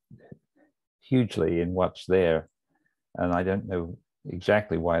handicapped hugely in what's there, and I don't know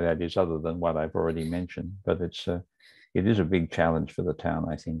exactly why that is, other than what I've already mentioned. But it is a big challenge for the town,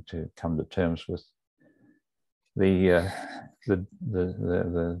 I think, to come to terms with the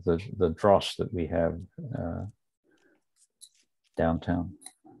dross that we have downtown.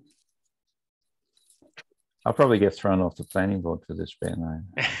 I'll probably get thrown off the planning board for this, Ben.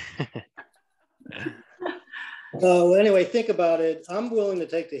 Well, anyway, think about it. I'm willing to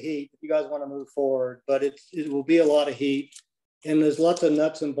take the heat if you guys want to move forward, but it will be a lot of heat. And there's lots of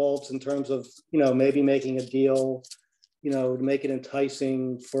nuts and bolts in terms of, maybe making a deal, to make it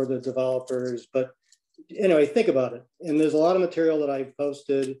enticing for the developers. But anyway, think about it. And there's a lot of material that I've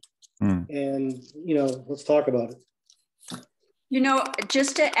posted, and, let's talk about it.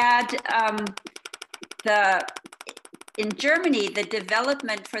 Just to add, in Germany, the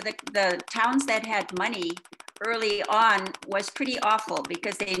development for the towns that had money early on was pretty awful,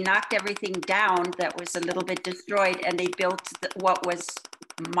 because they knocked everything down that was a little bit destroyed, and they built what was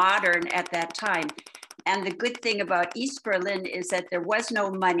modern at that time. And the good thing about East Berlin is that there was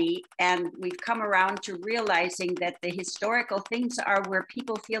no money, and we've come around to realizing that the historical things are where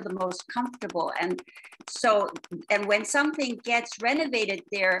people feel the most comfortable. And when something gets renovated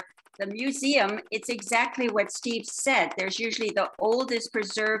there, the museum, it's exactly what Steve said. There's usually the oldest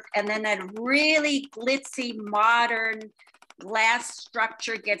preserved, and then that really glitzy, modern glass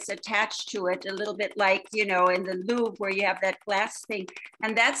structure gets attached to it, a little bit like, in the Louvre, where you have that glass thing.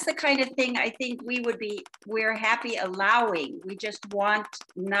 And that's the kind of thing I think we're happy allowing. We just want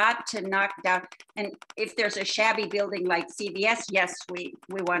not to knock down. And if there's a shabby building like CVS, yes, we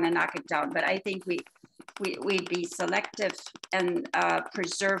want to knock it down. But I think we'd be selective and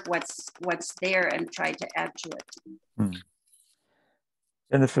preserve what's there and try to add to it.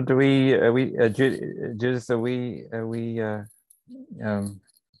 Jennifer, do we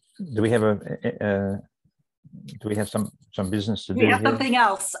have some business to do? We have here? something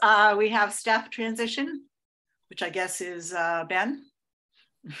else. We have staff transition, which I guess is Ben.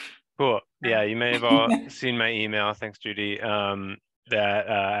 Cool. Yeah, you may have all seen my email. Thanks, Judy. That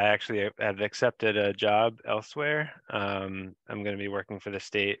I actually have accepted a job elsewhere. I'm going to be working for the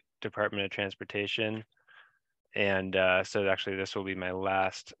State Department of Transportation. And so actually this will be my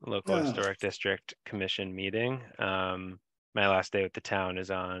last local historic district commission meeting. My last day with the town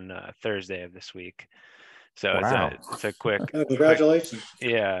is on Thursday of this week. So it's a quick congratulations.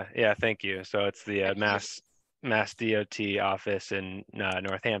 Yeah, thank you. So it's the Mass DOT office in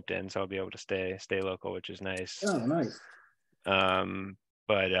Northampton. So I'll be able to stay local, which is nice. Oh, nice.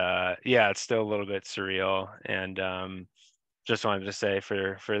 But yeah, it's still a little bit surreal. And just wanted to say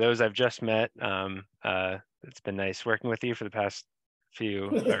for those I've just met, it's been nice working with you for the past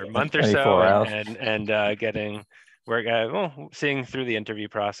month or so, and getting work, seeing through the interview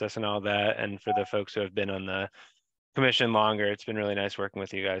process and all that. And for the folks who have been on the commission longer, it's been really nice working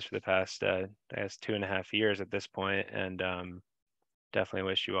with you guys for the past, I guess, 2.5 years at this point. And definitely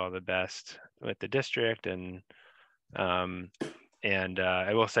wish you all the best with the district. And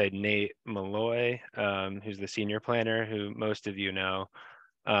I will say Nate Malloy, who's the senior planner, who most of you know,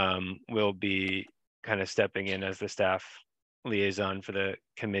 will be kind of stepping in as the staff liaison for the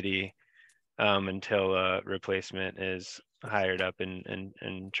committee until a replacement is hired up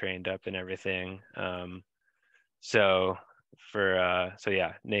and trained up and everything. So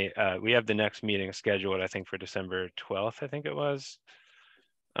yeah, Nate, we have the next meeting scheduled, I think, for December 12th, I think it was.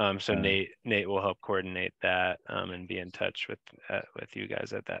 So Nate will help coordinate that and be in touch with you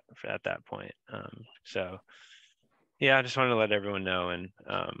guys at that point. So yeah, I just wanted to let everyone know, and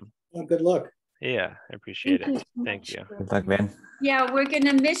well, good luck. Yeah, I appreciate it. Thank you. Good luck, Ben. Yeah, we're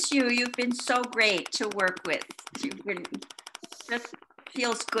gonna miss you. You've been so great to work with. Just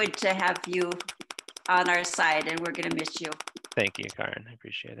feels good to have you on our side, and we're gonna miss you. Thank you, Karen. I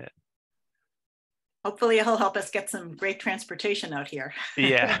appreciate it. hopefully he'll help us get some great transportation out here.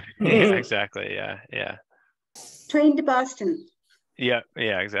 Yeah, yeah, exactly. Yeah. Train to Boston. Yeah,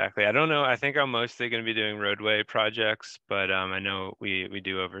 exactly. I don't know. I think I'm mostly going to be doing roadway projects, but I know we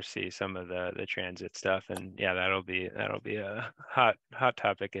do oversee some of the transit stuff, and yeah, that'll be a hot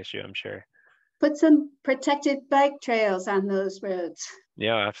topic issue, I'm sure. Put some protected bike trails on those roads.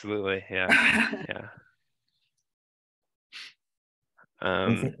 Yeah, absolutely. Yeah.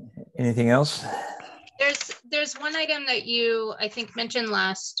 Anything else? There's one item that you, I think, mentioned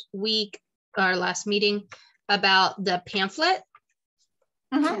last week or last meeting about the pamphlet.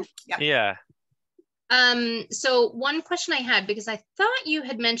 Mm-hmm. Yeah. So one question I had, because I thought you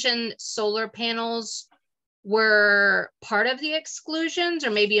had mentioned solar panels were part of the exclusions,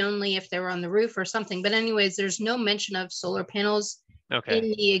 or maybe only if they were on the roof or something. But anyways, there's no mention of solar panels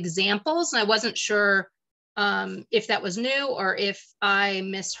in the examples. And I wasn't sure if that was new or if I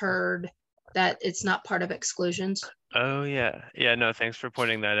misheard that it's not part of exclusions. Oh yeah. No, thanks for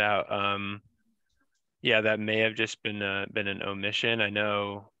pointing that out. Yeah, that may have just been an omission. I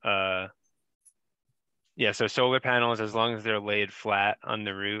know. Yeah, so solar panels, as long as they're laid flat on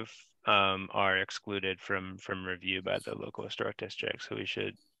the roof, are excluded from review by the local historic district. So we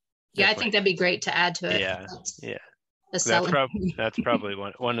should. Yeah, I think that'd be great to add to it. Yeah. That's probably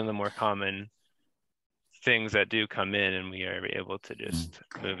one of the more common things that do come in, and we are able to just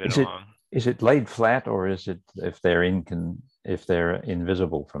move it along. Is it laid flat, or is it if they're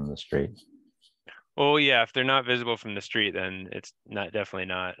invisible from the street? Oh yeah, if they're not visible from the street, then it's definitely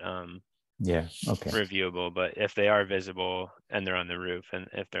not reviewable. But if they are visible and they're on the roof, and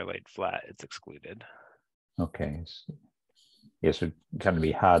if they're laid flat, it's excluded. Okay. Yes, it's going to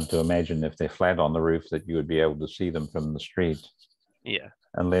be hard to imagine if they're flat on the roof that you would be able to see them from the street. Yeah.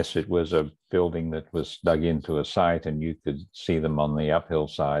 Unless it was a building that was dug into a site and you could see them on the uphill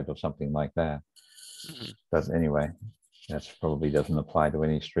side or something like that. Mm-hmm. But anyway, that probably doesn't apply to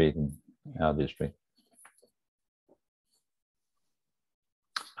any street in our district.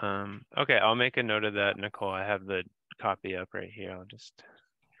 Okay, I'll make a note of that, Nicole. I have the copy up right here. I'll just.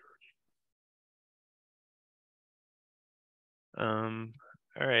 All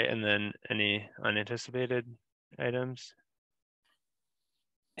right, and then any unanticipated items?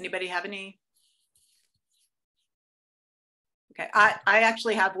 Anybody have any? Okay, I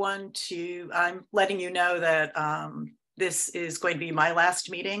actually have one I'm letting you know that this is going to be my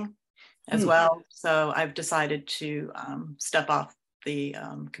last meeting as well. So I've decided to step off the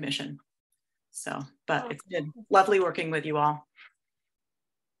commission. So, but it's been lovely working with you all.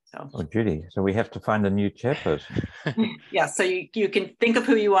 So. Oh, Judy, so we have to find a new chairperson. Yeah, so you can think of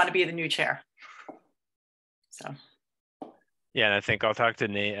who you want to be the new chair. So. Yeah, and I think I'll talk to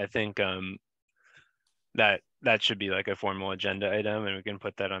Nate. I think that should be like a formal agenda item, and we can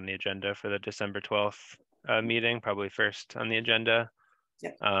put that on the agenda for the December 12th meeting, probably first on the agenda.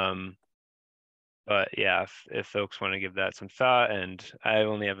 Yep. But yeah, if folks want to give that some thought, and I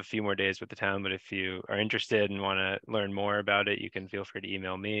only have a few more days with the town, but if you are interested and want to learn more about it, you can feel free to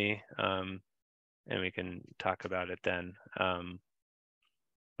email me, and we can talk about it then.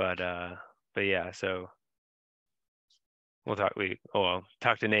 But yeah, so we'll talk. I'll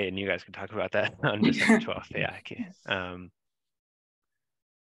talk to Nate, and you guys can talk about that on December 12th. Yeah, I can.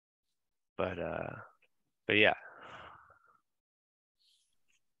 But yeah.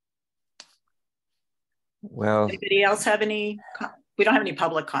 Well, anybody else have any? We don't have any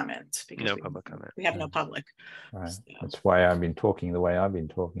public comments because no public comment. We have no public. Right. So. That's why I've been talking the way I've been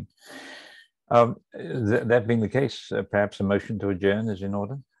talking. That being the case, perhaps a motion to adjourn is in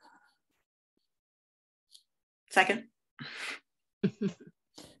order. Second.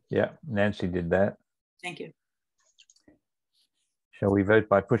 Yeah, Nancy did that. Thank you. Shall we vote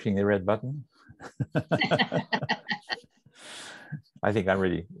by pushing the red button? I think I'm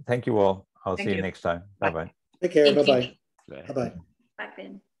ready. Thank you all. I'll see you next time. Bye-bye. Take care. Bye-bye. Bye-bye.